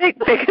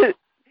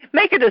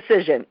 Make a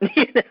decision.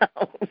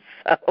 So.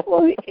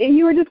 Well,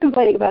 you were just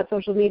complaining about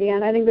social media,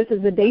 and I think this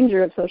is the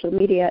danger of social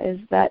media is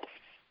that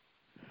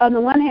on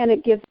the one hand,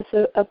 it gives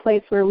us a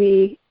place where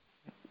we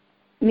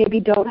maybe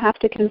don't have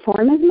to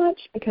conform as much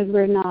because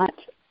we're not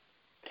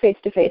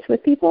face-to-face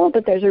with people,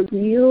 but there's a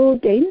real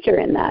danger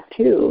in that,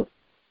 too,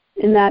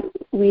 in that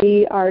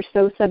we are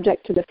so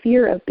subject to the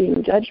fear of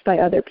being judged by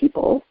other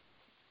people,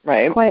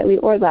 right, quietly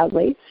or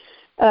loudly,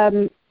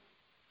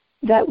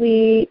 that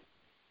we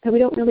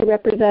don't really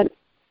represent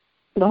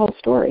the whole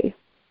story.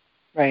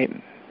 Right.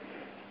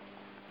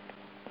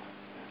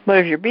 But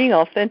if you're being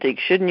authentic,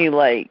 shouldn't you,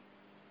 like,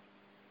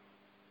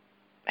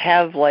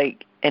 have,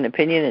 like, an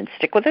opinion and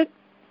stick with it?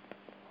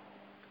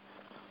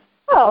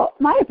 Well,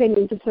 my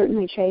opinions have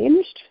certainly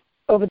changed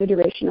over the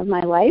duration of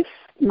my life.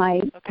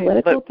 My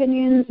political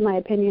opinions, my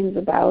opinions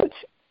about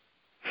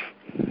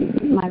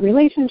my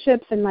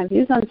relationships and my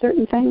views on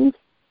certain things.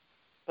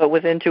 But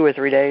within 2 or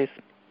 3 days?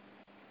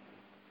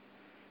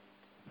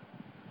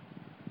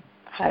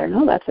 I don't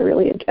know.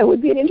 It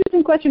would be an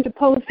interesting question to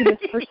pose to this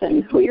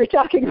person who you're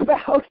talking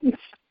about.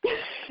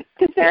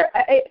 Because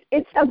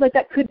it sounds like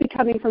that could be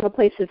coming from a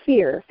place of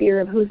fear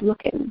of who's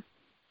looking.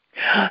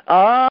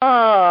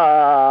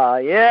 Ah,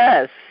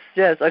 yes.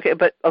 Okay,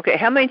 but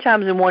how many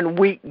times in 1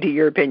 week do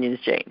your opinions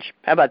change?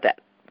 How about that?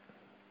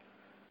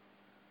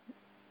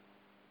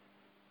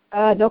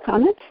 No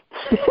comment.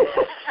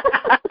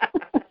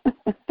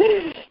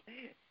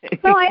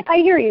 No, I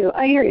hear you.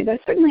 There's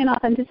certainly an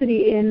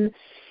authenticity in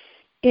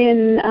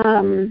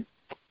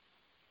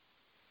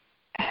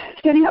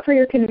standing up for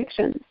your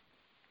convictions.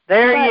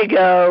 You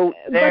go.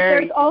 But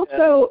there's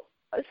also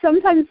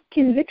sometimes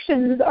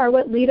convictions are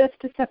what lead us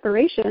to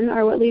separation,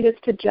 are what lead us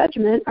to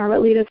judgment, are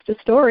what lead us to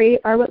story,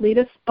 are what lead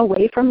us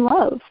away from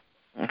love.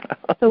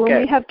 So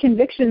when we have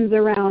convictions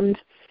around,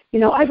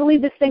 I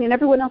believe this thing and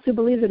everyone else who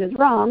believes it is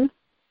wrong,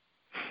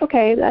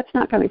 okay, that's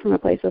not coming from a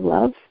place of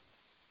love.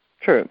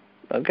 True.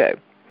 Okay.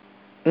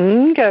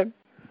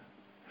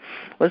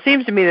 Well, it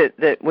seems to me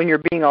that when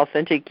you're being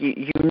authentic,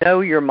 you know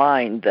your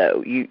mind,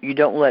 though. You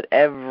don't let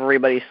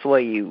everybody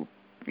sway you.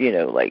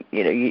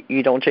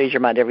 You don't change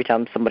your mind every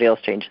time somebody else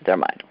changes their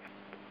mind.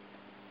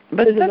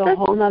 But this is a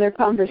whole other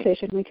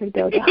conversation we could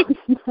go down.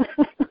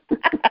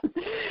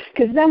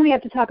 Because then we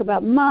have to talk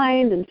about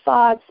mind and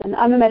thoughts, and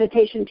I'm a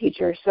meditation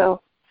teacher,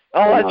 so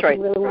that's right.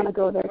 I really want to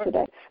go there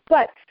today.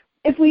 But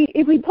if we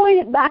point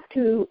it back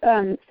to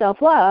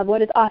self-love,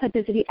 what is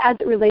authenticity as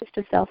it relates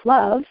to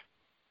self-love?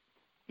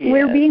 Yeah.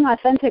 We're being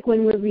authentic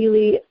when we're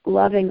really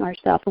loving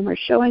ourselves, when we're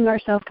showing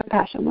ourselves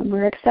compassion, when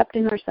we're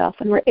accepting ourselves,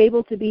 and we're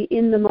able to be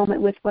in the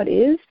moment with what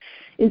is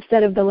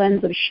instead of the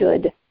lens of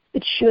should.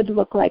 It should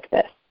look like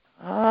this.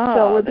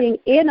 So we're being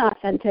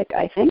inauthentic,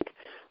 I think,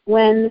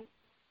 when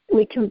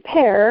we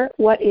compare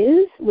what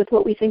is with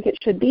what we think it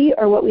should be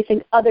or what we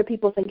think other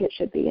people think it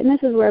should be. And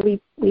this is where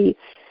we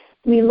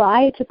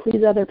lie to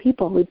please other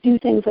people. We do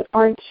things that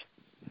aren't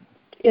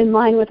in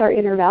line with our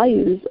inner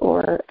values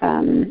or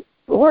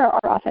our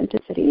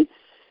authenticity.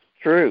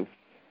 True.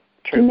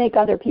 To make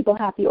other people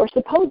happy or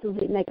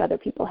supposedly make other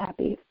people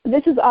happy.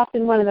 This is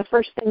often one of the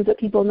first things that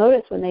people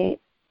notice when they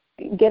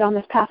get on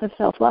this path of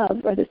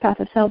self-love or this path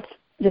of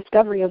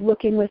self-discovery of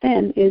looking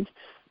within is,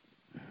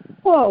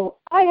 whoa,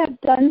 I have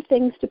done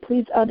things to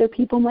please other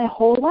people my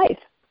whole life.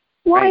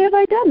 Why have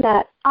I done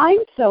that? I'm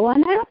so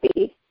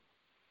unhappy.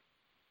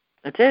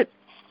 That's it.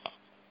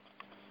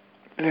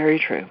 Very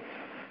true.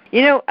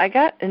 You know, I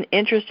got an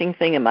interesting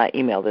thing in my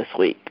email this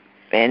week,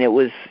 and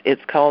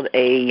it's called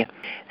a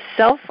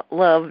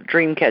self-love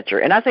dream catcher.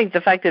 And I think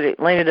the fact that it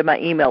landed in my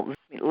email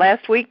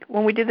last week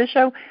when we did the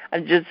show,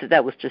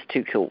 that was just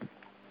too cool.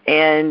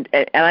 And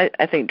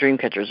I think dream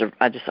catchers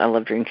I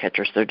love dream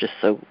catchers. They're just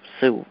so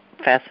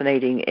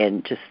fascinating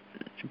and just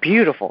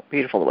beautiful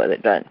the way they're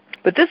done.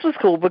 But this was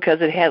cool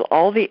because it had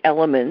all the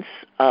elements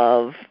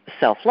of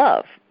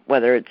self-love,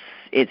 whether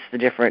it's the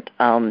different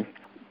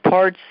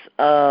parts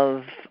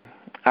of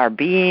our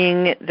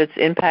being that's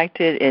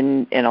impacted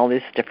in all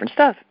this different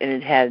stuff.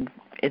 And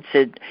it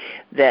said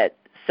that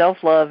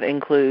self-love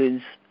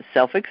includes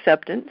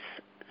self-acceptance,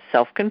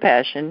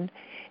 self-compassion,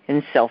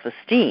 and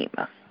self-esteem.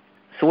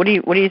 So what do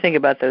you think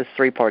about those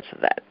three parts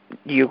of that?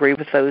 Do you agree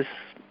with those,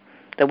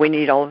 that we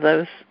need all of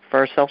those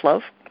for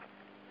self-love?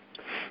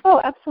 Oh,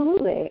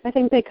 absolutely. I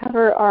think they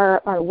cover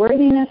our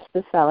worthiness,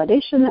 this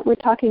validation that we're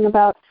talking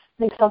about.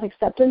 I think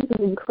self-acceptance is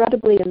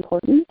incredibly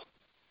important.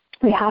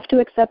 We have to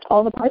accept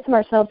all the parts of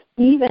ourselves,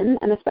 even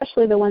and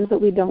especially the ones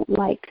that we don't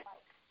like.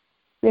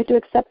 We have to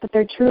accept that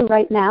they're true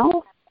right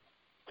now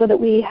so that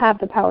we have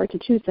the power to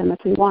choose them if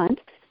we want.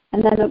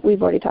 And then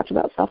we've already talked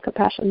about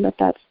self-compassion, but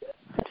that's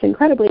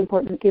incredibly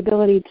important, the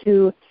ability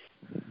to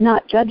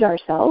not judge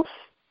ourselves,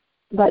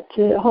 but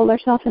to hold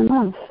ourselves in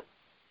love.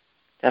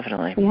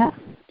 Definitely.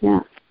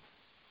 Yeah.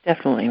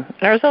 Definitely.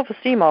 And our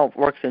self-esteem all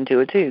works into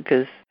it, too,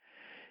 because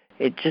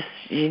it just,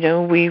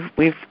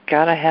 we've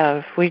got to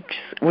have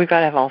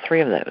all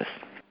three of those.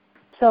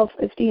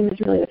 Self-esteem is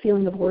really a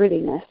feeling of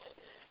worthiness,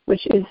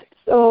 which is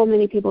so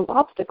many people's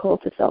obstacle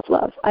to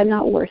self-love. I'm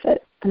not worth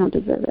it. I don't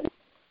deserve it.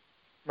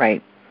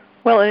 Right.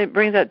 Well, and it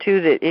brings out,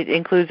 too, that it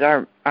includes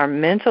our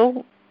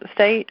mental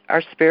state,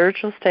 our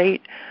spiritual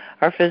state,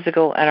 our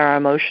physical, and our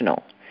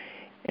emotional.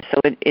 So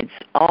it's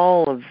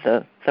all of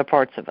the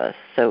parts of us.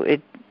 So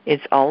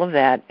it's all of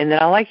that. And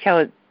then I like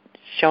how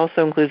she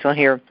also includes on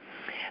here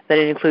that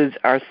it includes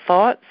our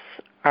thoughts,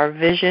 our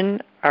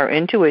vision, our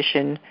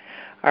intuition,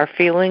 our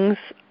feelings,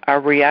 our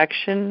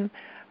reaction,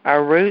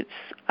 our roots,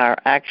 our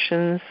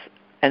actions,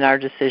 and our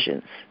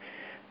decisions.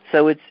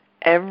 So it's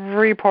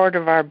every part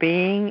of our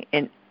being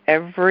and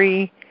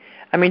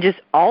just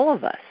all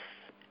of us.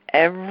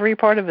 Every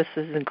part of us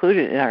is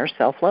included in our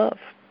self-love.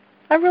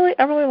 I really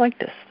like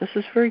this. This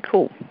is very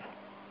cool.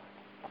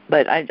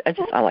 But I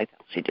like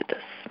how she did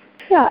this.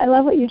 Yeah, I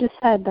love what you just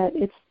said, that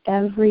it's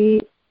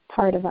every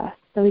part of us.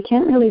 So we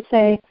can't really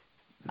say,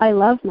 I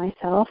love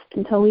myself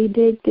until we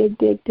dig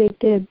deep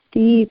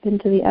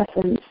into the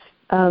essence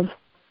of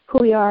who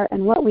we are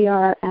and what we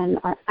are and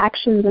our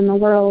actions in the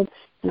world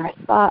and our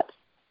thoughts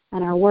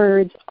and our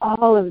words.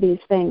 All of these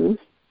things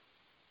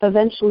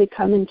eventually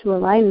come into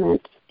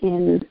alignment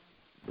in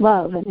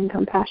love and in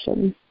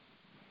compassion.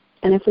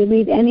 And if we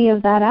leave any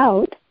of that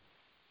out,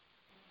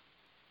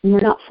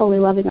 we're not fully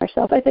loving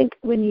ourselves. I think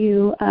when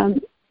you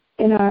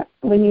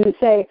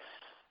say,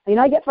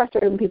 I get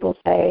frustrated when people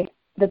say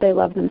that they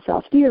love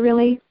themselves. Do you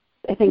really?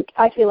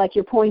 I feel like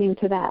you're pointing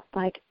to that,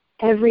 like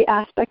every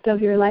aspect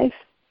of your life.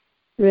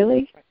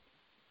 Really?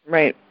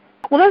 Right.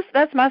 Well,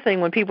 that's my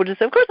thing when people just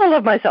say, of course I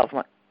love myself. I'm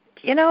like,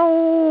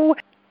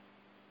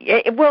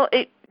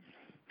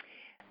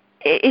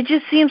 it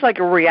just seems like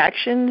a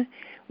reaction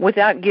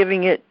without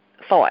giving it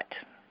thought.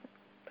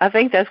 I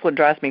think that's what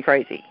drives me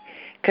crazy.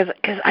 Because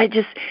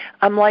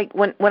I'm like,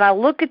 when I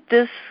look at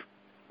this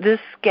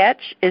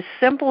sketch, as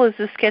simple as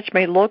this sketch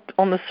may look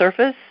on the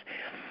surface,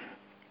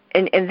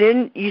 and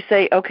then you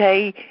say,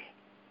 okay,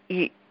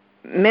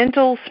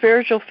 mental,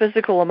 spiritual,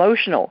 physical,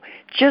 emotional,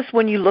 just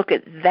when you look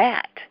at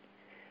that,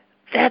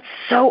 that's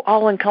so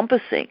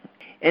all-encompassing.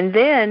 And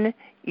then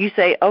you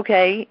say,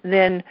 okay,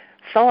 then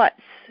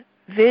thoughts,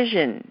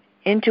 vision,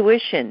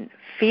 intuition,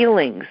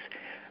 feelings,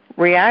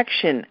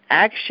 reaction,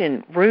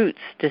 action, roots,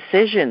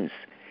 decisions.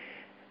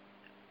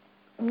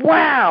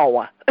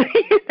 Wow.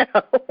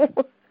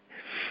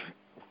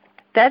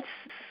 That's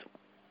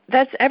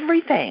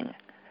everything.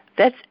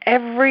 That's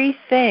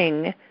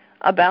everything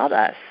about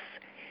us.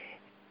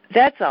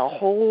 That's a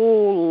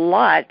whole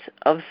lot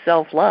of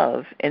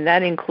self-love, and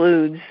that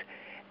includes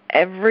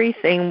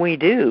everything we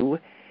do.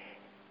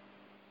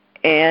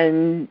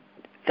 And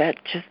that's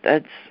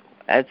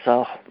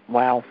a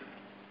wow.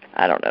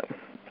 I don't know.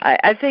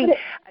 I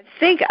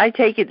think I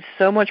take it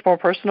so much more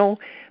personal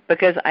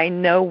because I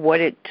know what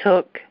it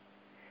took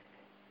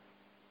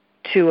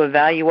to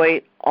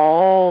evaluate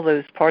all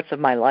those parts of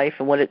my life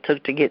and what it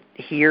took to get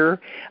here,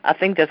 I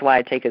think that's why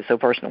I take it so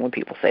personal when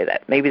people say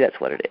that. Maybe that's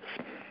what it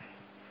is.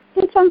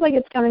 It sounds like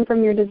it's coming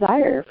from your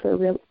desire for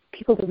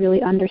people to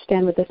really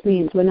understand what this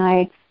means. When you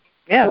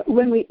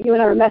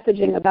and I were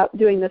messaging about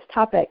doing this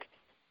topic,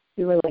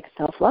 we were like,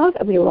 self-love,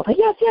 and we were like,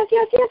 yes,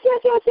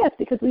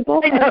 because we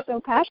both are so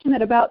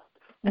passionate about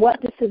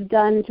what this has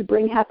done to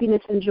bring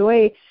happiness and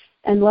joy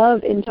and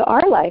love into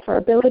our life, our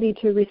ability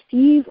to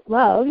receive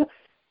love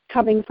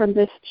coming from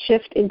this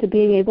shift into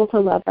being able to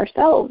love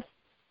ourselves.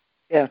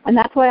 Yeah. And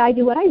that's why I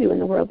do what I do in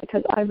the world,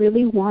 because I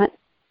really want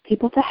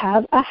people to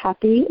have a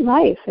happy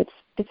life. It's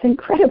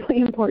incredibly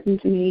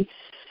important to me.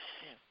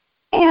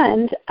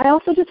 And I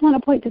also just want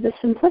to point to the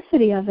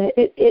simplicity of it.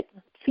 It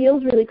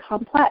feels really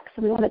complex,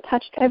 and we want to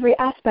touch every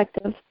aspect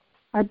of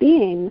our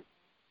being.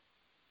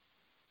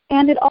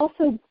 And it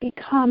also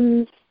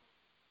becomes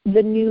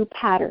the new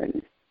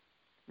pattern.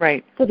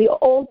 Right. So the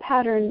old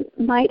pattern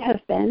might have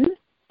been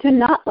to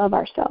not love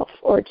ourselves,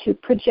 or to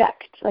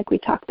project, like we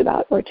talked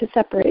about, or to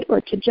separate, or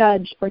to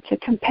judge, or to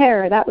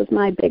compare. That was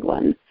my big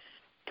one.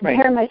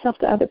 Compare myself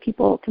to other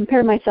people,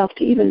 compare myself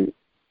to even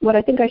what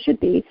I think I should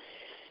be.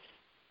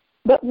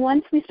 But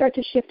once we start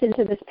to shift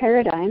into this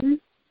paradigm,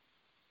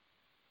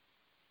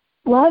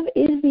 love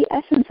is the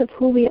essence of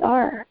who we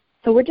are.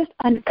 So we're just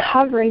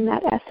uncovering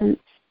that essence.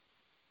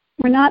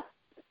 We're not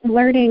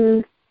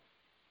learning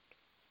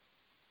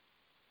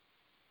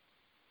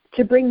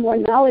to bring more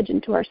knowledge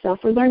into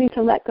ourselves. We're learning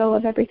to let go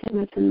of everything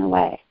that's in the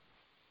way.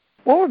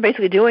 What we're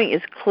basically doing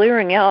is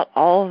clearing out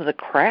all of the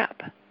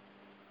crap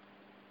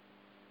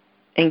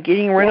and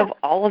getting rid of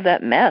all of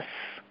that mess.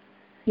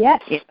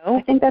 Yes. You know?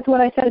 I think that's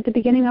what I said at the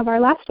beginning of our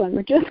last one.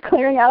 We're just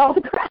clearing out all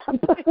the crap.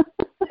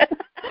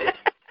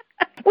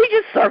 We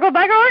just circle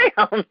back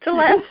around to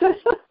last.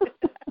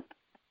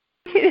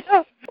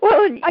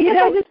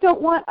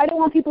 I don't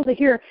want people to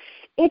hear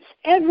it's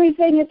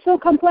everything, it's so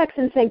complex,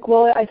 and think,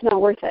 well, it's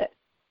not worth it.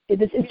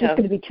 It's just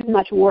going to be too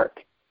much work.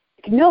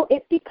 No,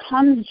 it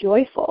becomes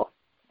joyful.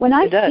 When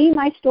I see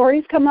my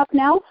stories come up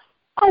now,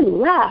 I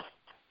laugh,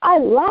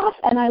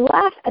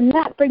 and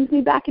that brings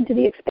me back into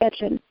the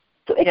expansion.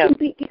 So it can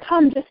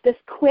become just this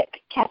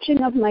quick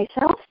catching of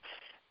myself.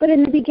 But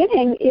in the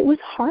beginning, it was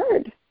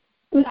hard.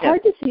 It was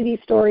hard to see these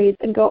stories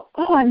and go,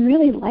 oh, I'm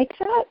really like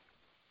that?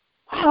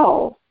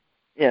 Wow.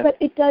 Yeah. But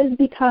it does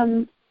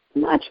become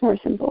much more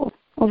simple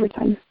over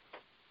time.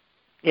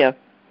 Yeah.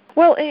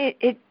 Well,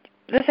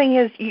 the thing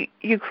is,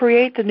 you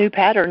create the new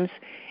patterns,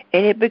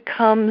 and it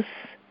becomes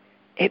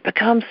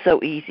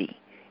so easy.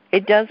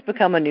 It does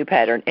become a new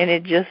pattern, and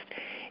it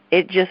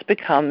just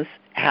becomes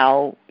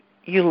how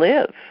you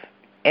live,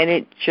 and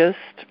it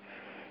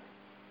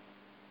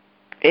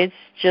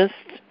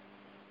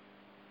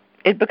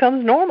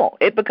becomes normal.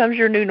 It becomes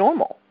your new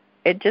normal.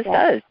 It just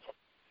does.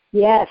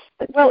 Yes.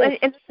 Well,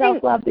 and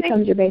self-love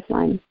becomes your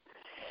baseline.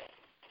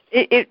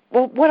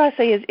 Well, what I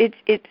say is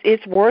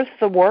it's worth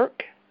the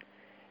work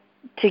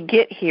to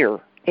get here.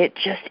 It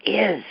just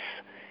is.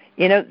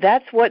 You know,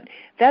 that's what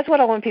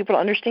I want people to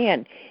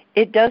understand.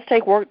 It does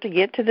take work to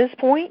get to this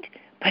point,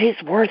 but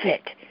it's worth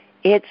it.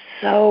 It's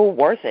so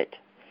worth it.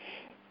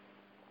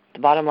 The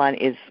bottom line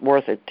is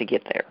worth it to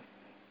get there.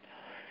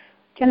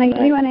 Can I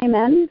give you an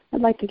amen?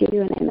 I'd like to give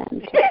you an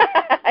amen.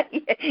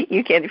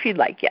 You can if you'd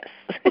like, yes.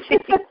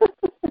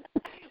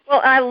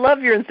 Well, I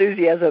love your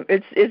enthusiasm.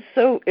 It's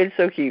so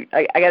cute.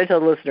 I got to tell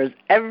the listeners,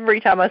 every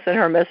time I send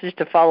her a message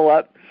to follow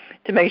up,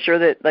 to make sure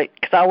that,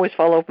 because I always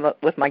follow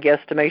up with my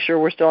guests to make sure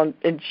we're still on,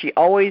 and she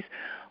always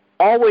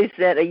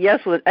said a yes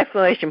with an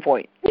exclamation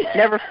point.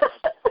 Never.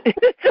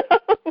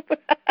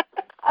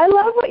 I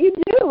love what you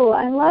do.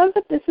 I love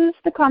that this is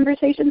the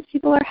conversations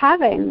people are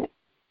having.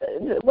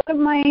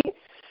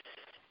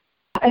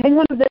 I think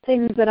one of the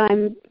things that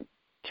I'm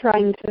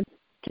trying to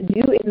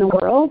do in the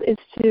world is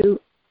to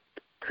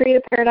create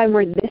a paradigm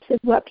where this is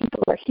what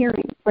people are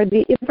hearing, where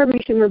the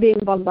information we're being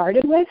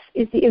bombarded with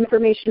is the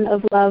information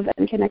of love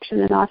and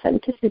connection and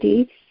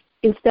authenticity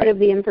instead of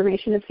the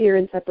information of fear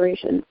and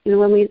separation. You know,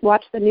 when we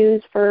watch the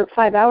news for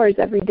 5 hours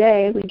every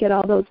day, we get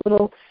all those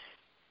little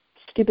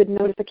stupid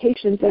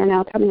notifications that are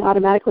now coming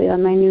automatically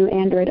on my new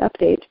Android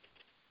update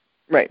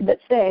that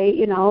say,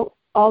 you know,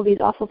 all these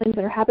awful things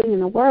that are happening in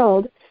the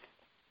world.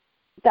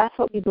 That's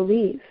what we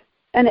believe.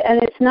 And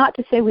it's not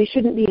to say we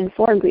shouldn't be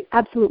informed. We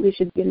absolutely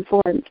should be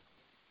informed.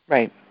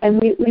 Right. And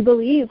we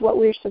believe what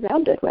we're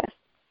surrounded with.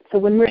 So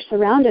when we're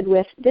surrounded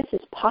with this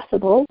is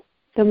possible,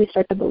 then we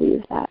start to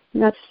believe that.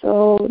 And that's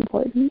so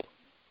important.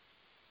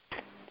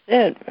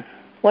 Well,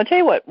 I'll tell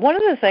you what, one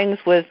of the things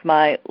with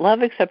my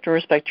love, accept, and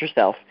respect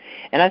yourself,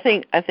 and I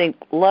think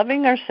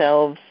loving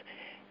ourselves,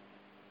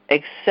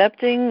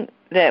 accepting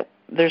that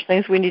there's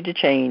things we need to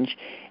change,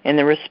 and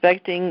then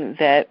respecting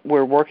that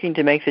we're working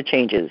to make the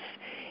changes,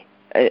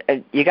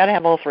 you got to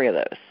have all three of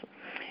those.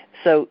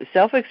 So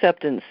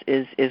self-acceptance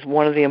is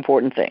one of the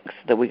important things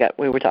that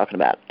we were talking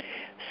about.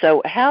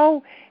 So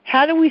how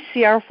do we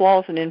see our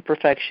flaws and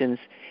imperfections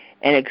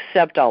and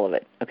accept all of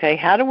it? Okay,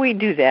 how do we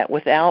do that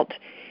without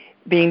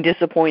being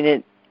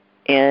disappointed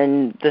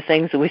in the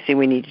things that we see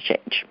we need to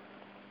change?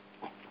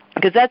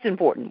 Because that's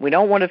important. We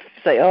don't want to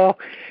say, oh,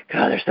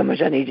 God, there's so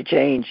much I need to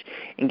change,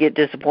 and get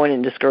disappointed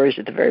and discouraged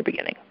at the very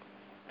beginning.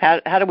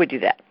 How do we do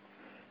that?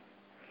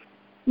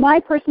 My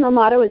personal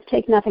motto is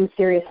take nothing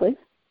seriously.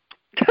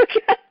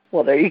 Okay.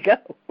 Well, there you go.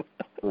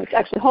 Which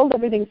actually hold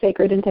everything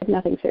sacred and take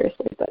nothing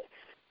seriously.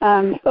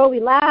 But we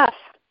laugh.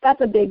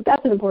 That's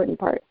an important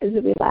part, is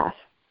that we laugh.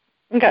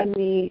 Okay. And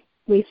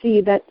we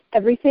see that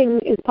everything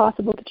is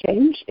possible to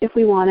change if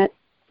we want it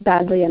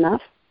badly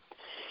enough.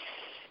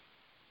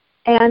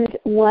 And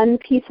one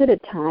piece at a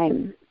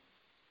time.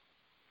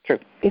 True.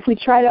 If we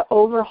try to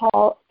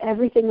overhaul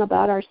everything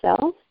about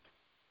ourselves,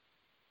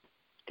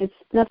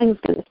 nothing's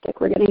going to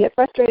stick. We're going to get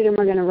frustrated and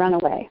we're going to run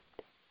away.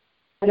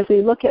 But if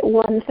we look at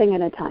one thing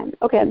at a time,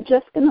 okay, I'm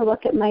just going to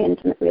look at my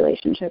intimate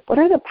relationship. What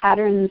are the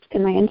patterns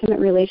in my intimate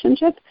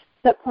relationship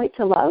that point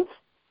to love?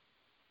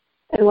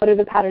 And what are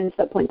the patterns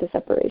that point to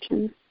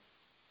separation?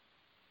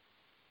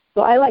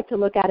 So I like to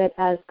look at it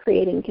as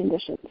creating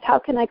conditions. How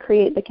can I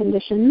create the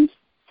conditions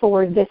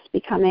for this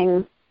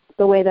becoming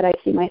the way that I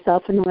see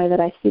myself and the way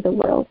that I see the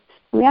world?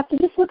 And we have to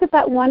just look at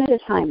that one at a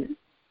time.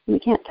 We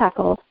can't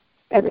tackle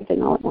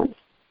everything all at once.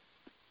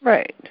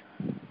 Right.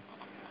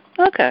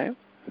 Okay.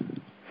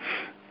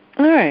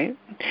 All right.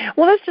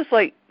 Well, that's just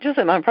like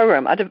my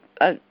program.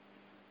 I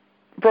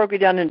broke it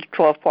down into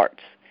 12 parts.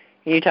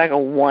 And you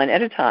tackle one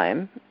at a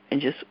time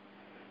and just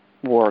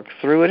work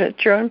through it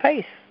at your own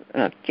pace.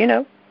 And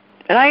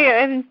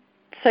I even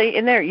say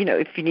in there,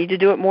 if you need to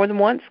do it more than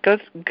once, go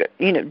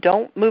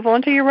don't move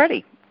on till you're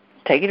ready.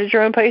 Take it at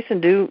your own pace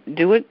and do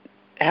it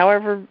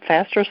however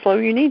fast or slow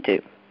you need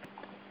to.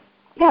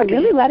 Yeah,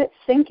 really let it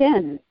sink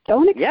in.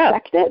 Don't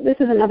expect it. This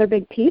is another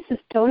big piece, is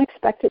don't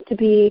expect it to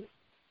be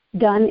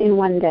done in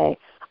one day.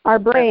 Our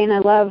brain, I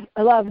love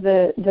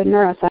the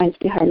neuroscience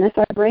behind this.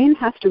 Our brain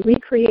has to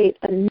recreate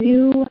a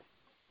new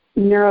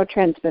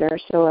neurotransmitter,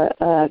 so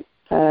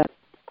a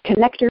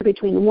connector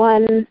between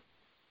one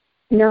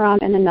neuron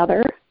and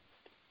another,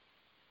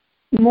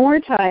 more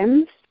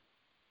times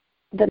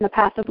than the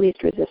path of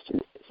least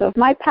resistance. So if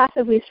my path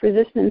of least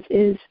resistance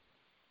is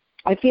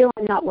I feel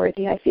I'm not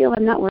worthy, I feel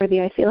I'm not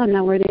worthy, I feel I'm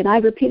not worthy, and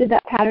I've repeated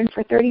that pattern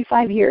for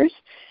 35 years,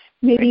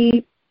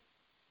 maybe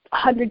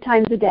 100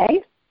 times a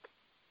day,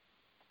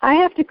 I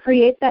have to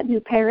create that new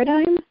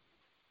paradigm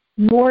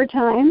more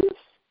times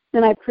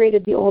than I've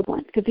created the old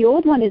one. Because the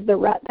old one is the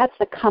rut. That's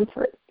the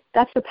comfort.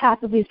 That's the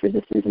path of least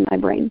resistance in my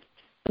brain.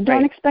 So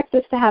don't expect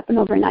this to happen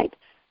overnight.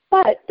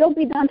 But don't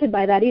be daunted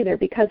by that either,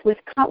 because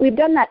we've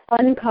done that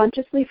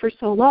unconsciously for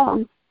so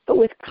long. But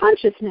with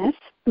consciousness,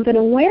 with an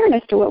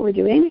awareness to what we're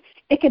doing,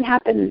 it can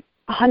happen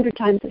 100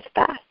 times as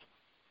fast.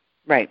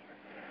 Right.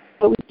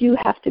 But we do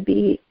have to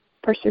be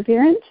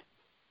perseverant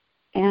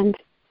and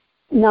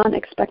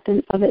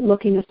non-expectant of it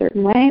looking a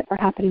certain way or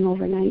happening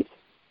overnight.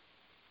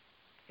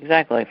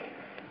 Exactly.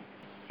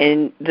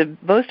 And the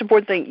most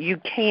important thing, you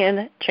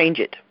can change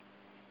it.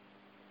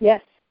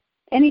 Yes.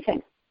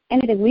 Anything.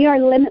 We are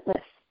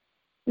limitless.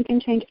 We can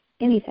change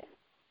anything.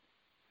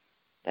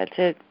 That's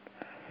it.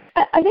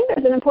 I think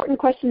there's an important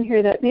question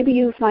here that maybe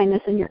you find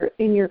this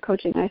in your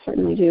coaching. I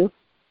certainly do.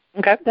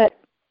 Okay. That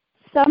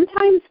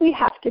sometimes we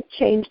have to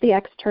change the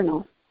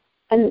external,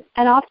 and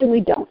often we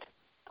don't.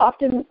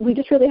 Often we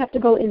just really have to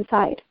go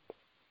inside.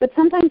 But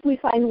sometimes we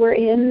find we're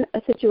in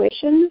a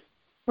situation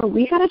where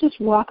we got to just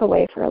walk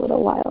away for a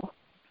little while.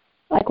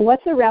 Like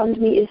what's around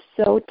me is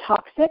so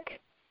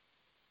toxic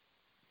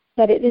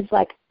that it is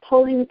like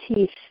pulling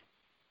teeth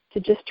to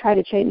just try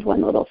to change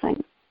one little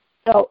thing.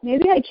 So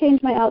maybe I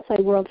change my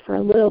outside world for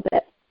a little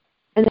bit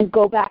and then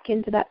go back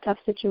into that tough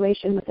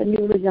situation with a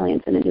new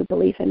resilience and a new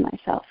belief in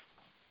myself.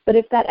 But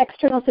if that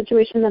external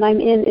situation that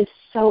I'm in is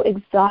so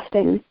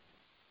exhausting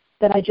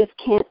that I just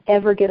can't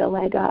ever get a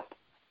leg up,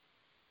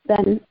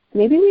 then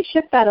maybe we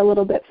shift that a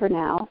little bit for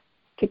now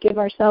to give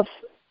ourselves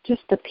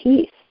just the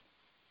peace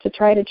to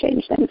try to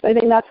change things. I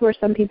think that's where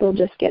some people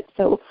just get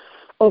so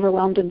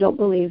overwhelmed and don't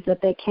believe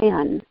that they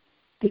can,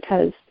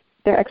 because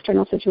their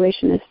external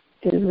situation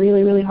is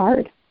really, really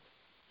hard.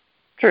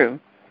 True.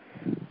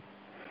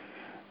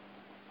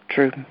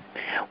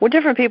 Well,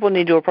 different people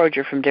need to approach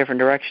it from different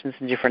directions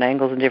and different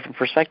angles and different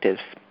perspectives.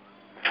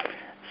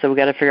 So we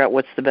got to figure out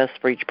what's the best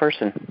for each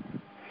person.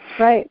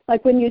 Right.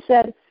 Like when you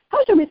said,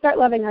 how should we start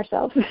loving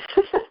ourselves?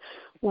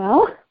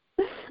 Well,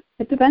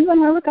 it depends on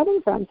where we're coming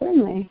from,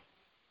 certainly.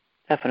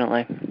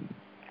 Definitely.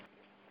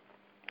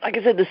 Like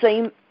I said, the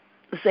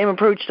same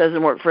approach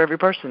doesn't work for every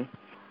person.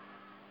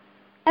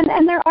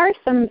 And there are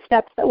some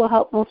steps that will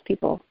help most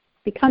people.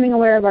 Becoming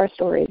aware of our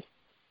stories,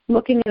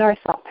 looking at our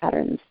thought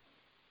patterns,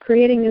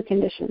 creating new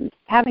conditions,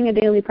 having a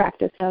daily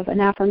practice of an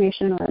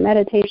affirmation or a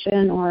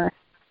meditation or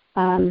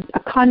a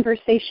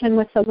conversation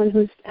with someone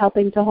who's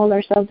helping to hold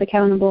ourselves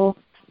accountable.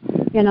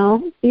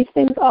 These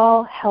things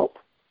all help.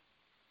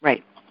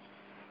 Right.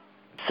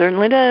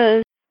 Certainly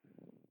does.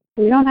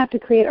 We don't have to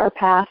create our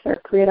path or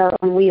create our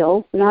own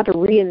wheel. We don't have to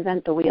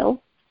reinvent the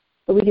wheel.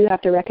 But we do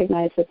have to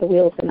recognize that the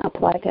wheel is going to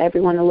apply to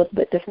everyone a little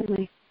bit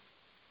differently.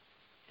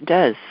 It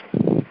does.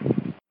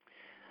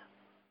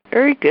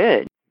 Very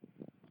good.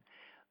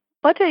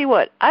 Well, I'll tell you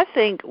what, I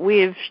think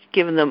we've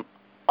given them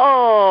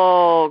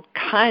all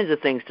kinds of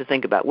things to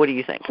think about. What do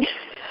you think?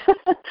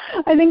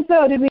 I think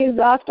so. Did we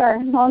exhaust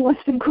our long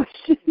list of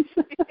questions?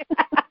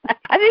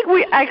 I think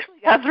we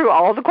actually got through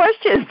all the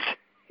questions.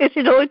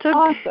 It only took 2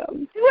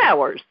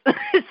 hours.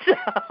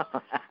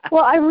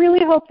 Well, I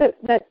really hope that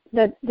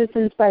this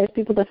inspires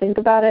people to think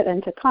about it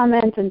and to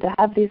comment and to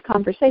have these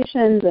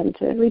conversations and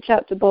to reach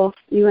out to both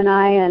you and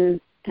I and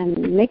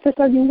make this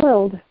our new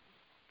world.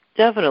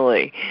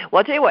 Definitely. Well,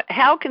 I'll tell you what,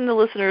 how can the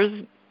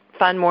listeners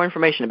find more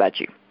information about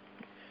you?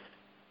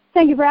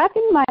 Thank you for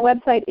asking. My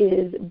website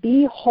is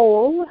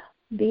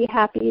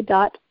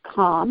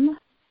BeWhole.com.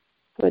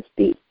 So it's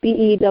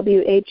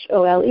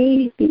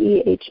BEWHOLE,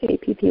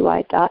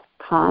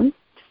 BEHAPPY.com.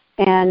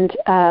 And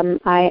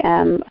I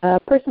am a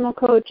personal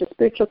coach, a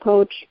spiritual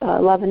coach, a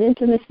love and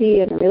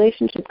intimacy, and a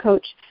relationship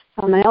coach.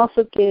 I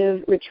also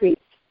give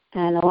retreats,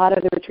 and a lot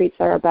of the retreats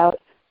are about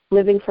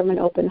living from an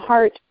open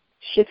heart,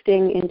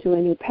 shifting into a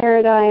new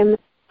paradigm,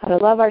 how to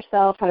love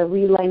ourselves, how to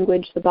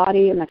re-language the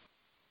body. And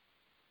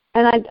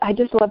I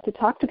just love to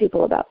talk to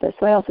people about this.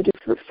 So I also do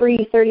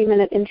free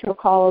 30-minute intro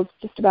calls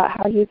just about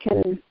how you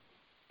can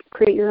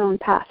create your own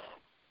path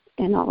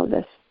in all of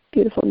this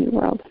beautiful new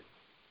world.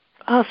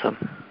 Awesome.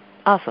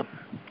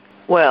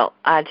 Well,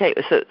 I tell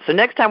you, so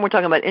next time we're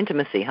talking about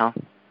intimacy, huh?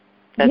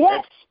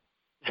 Yes.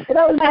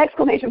 That was my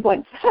exclamation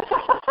point.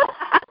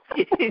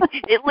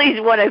 At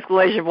least one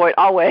exclamation point,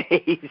 always.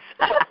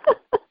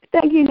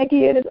 Thank you,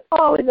 Nikki. It is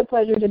always a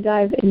pleasure to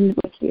dive in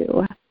with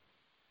you.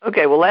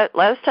 Okay, well,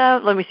 last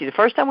time, let me see. The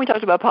first time we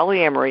talked about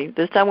polyamory.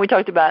 This time we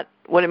talked about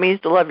what it means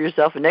to love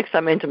yourself, and next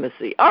time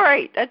intimacy. All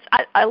right,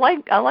 I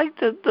like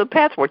the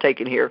path we're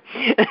taking here.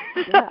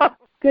 Yeah,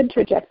 good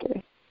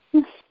trajectory.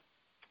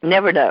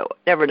 Never know.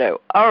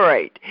 All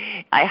right,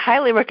 I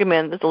highly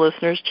recommend that the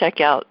listeners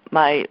check out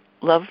my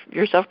Love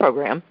Yourself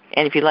program,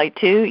 and if you'd like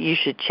to, you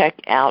should check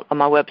out on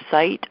my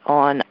website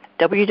on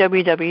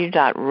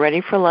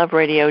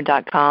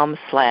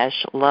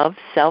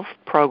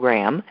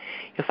www.readyforloveradio.com/loveselfprogram.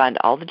 You'll find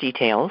all the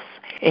details.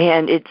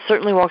 And it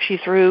certainly walks you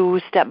through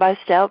step by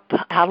step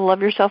how to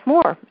love yourself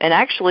more. And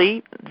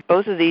actually,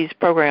 both of these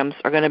programs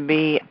are going to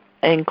be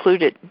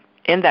included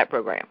in that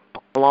program,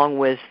 along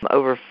with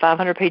over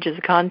 500 pages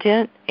of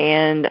content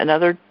and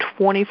another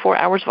 24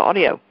 hours of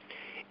audio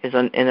is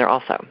in there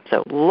also.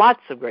 So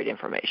lots of great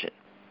information.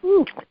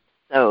 Ooh.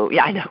 So,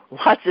 yeah, I know,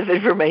 lots of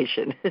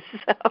information.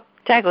 So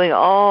tackling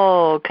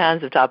all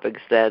kinds of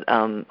topics that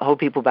hold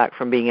people back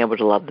from being able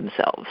to love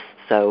themselves.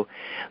 So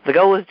the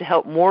goal is to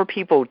help more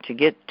people to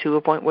get to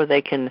a point where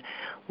they can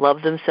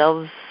love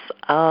themselves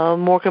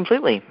more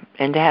completely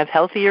and to have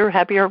healthier,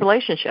 happier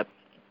relationships.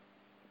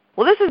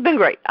 Well, this has been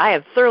great. I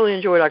have thoroughly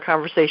enjoyed our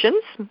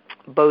conversations,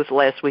 both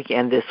last week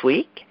and this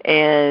week.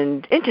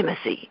 And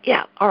intimacy,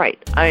 yeah, all right.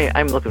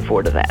 I'm looking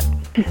forward to that.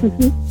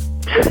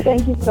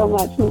 Thank you so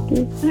much,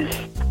 Nikki.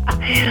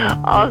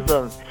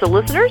 Awesome. So,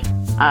 listeners,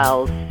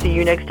 I'll see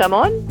you next time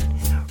on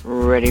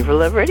Ready for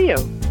Love Radio.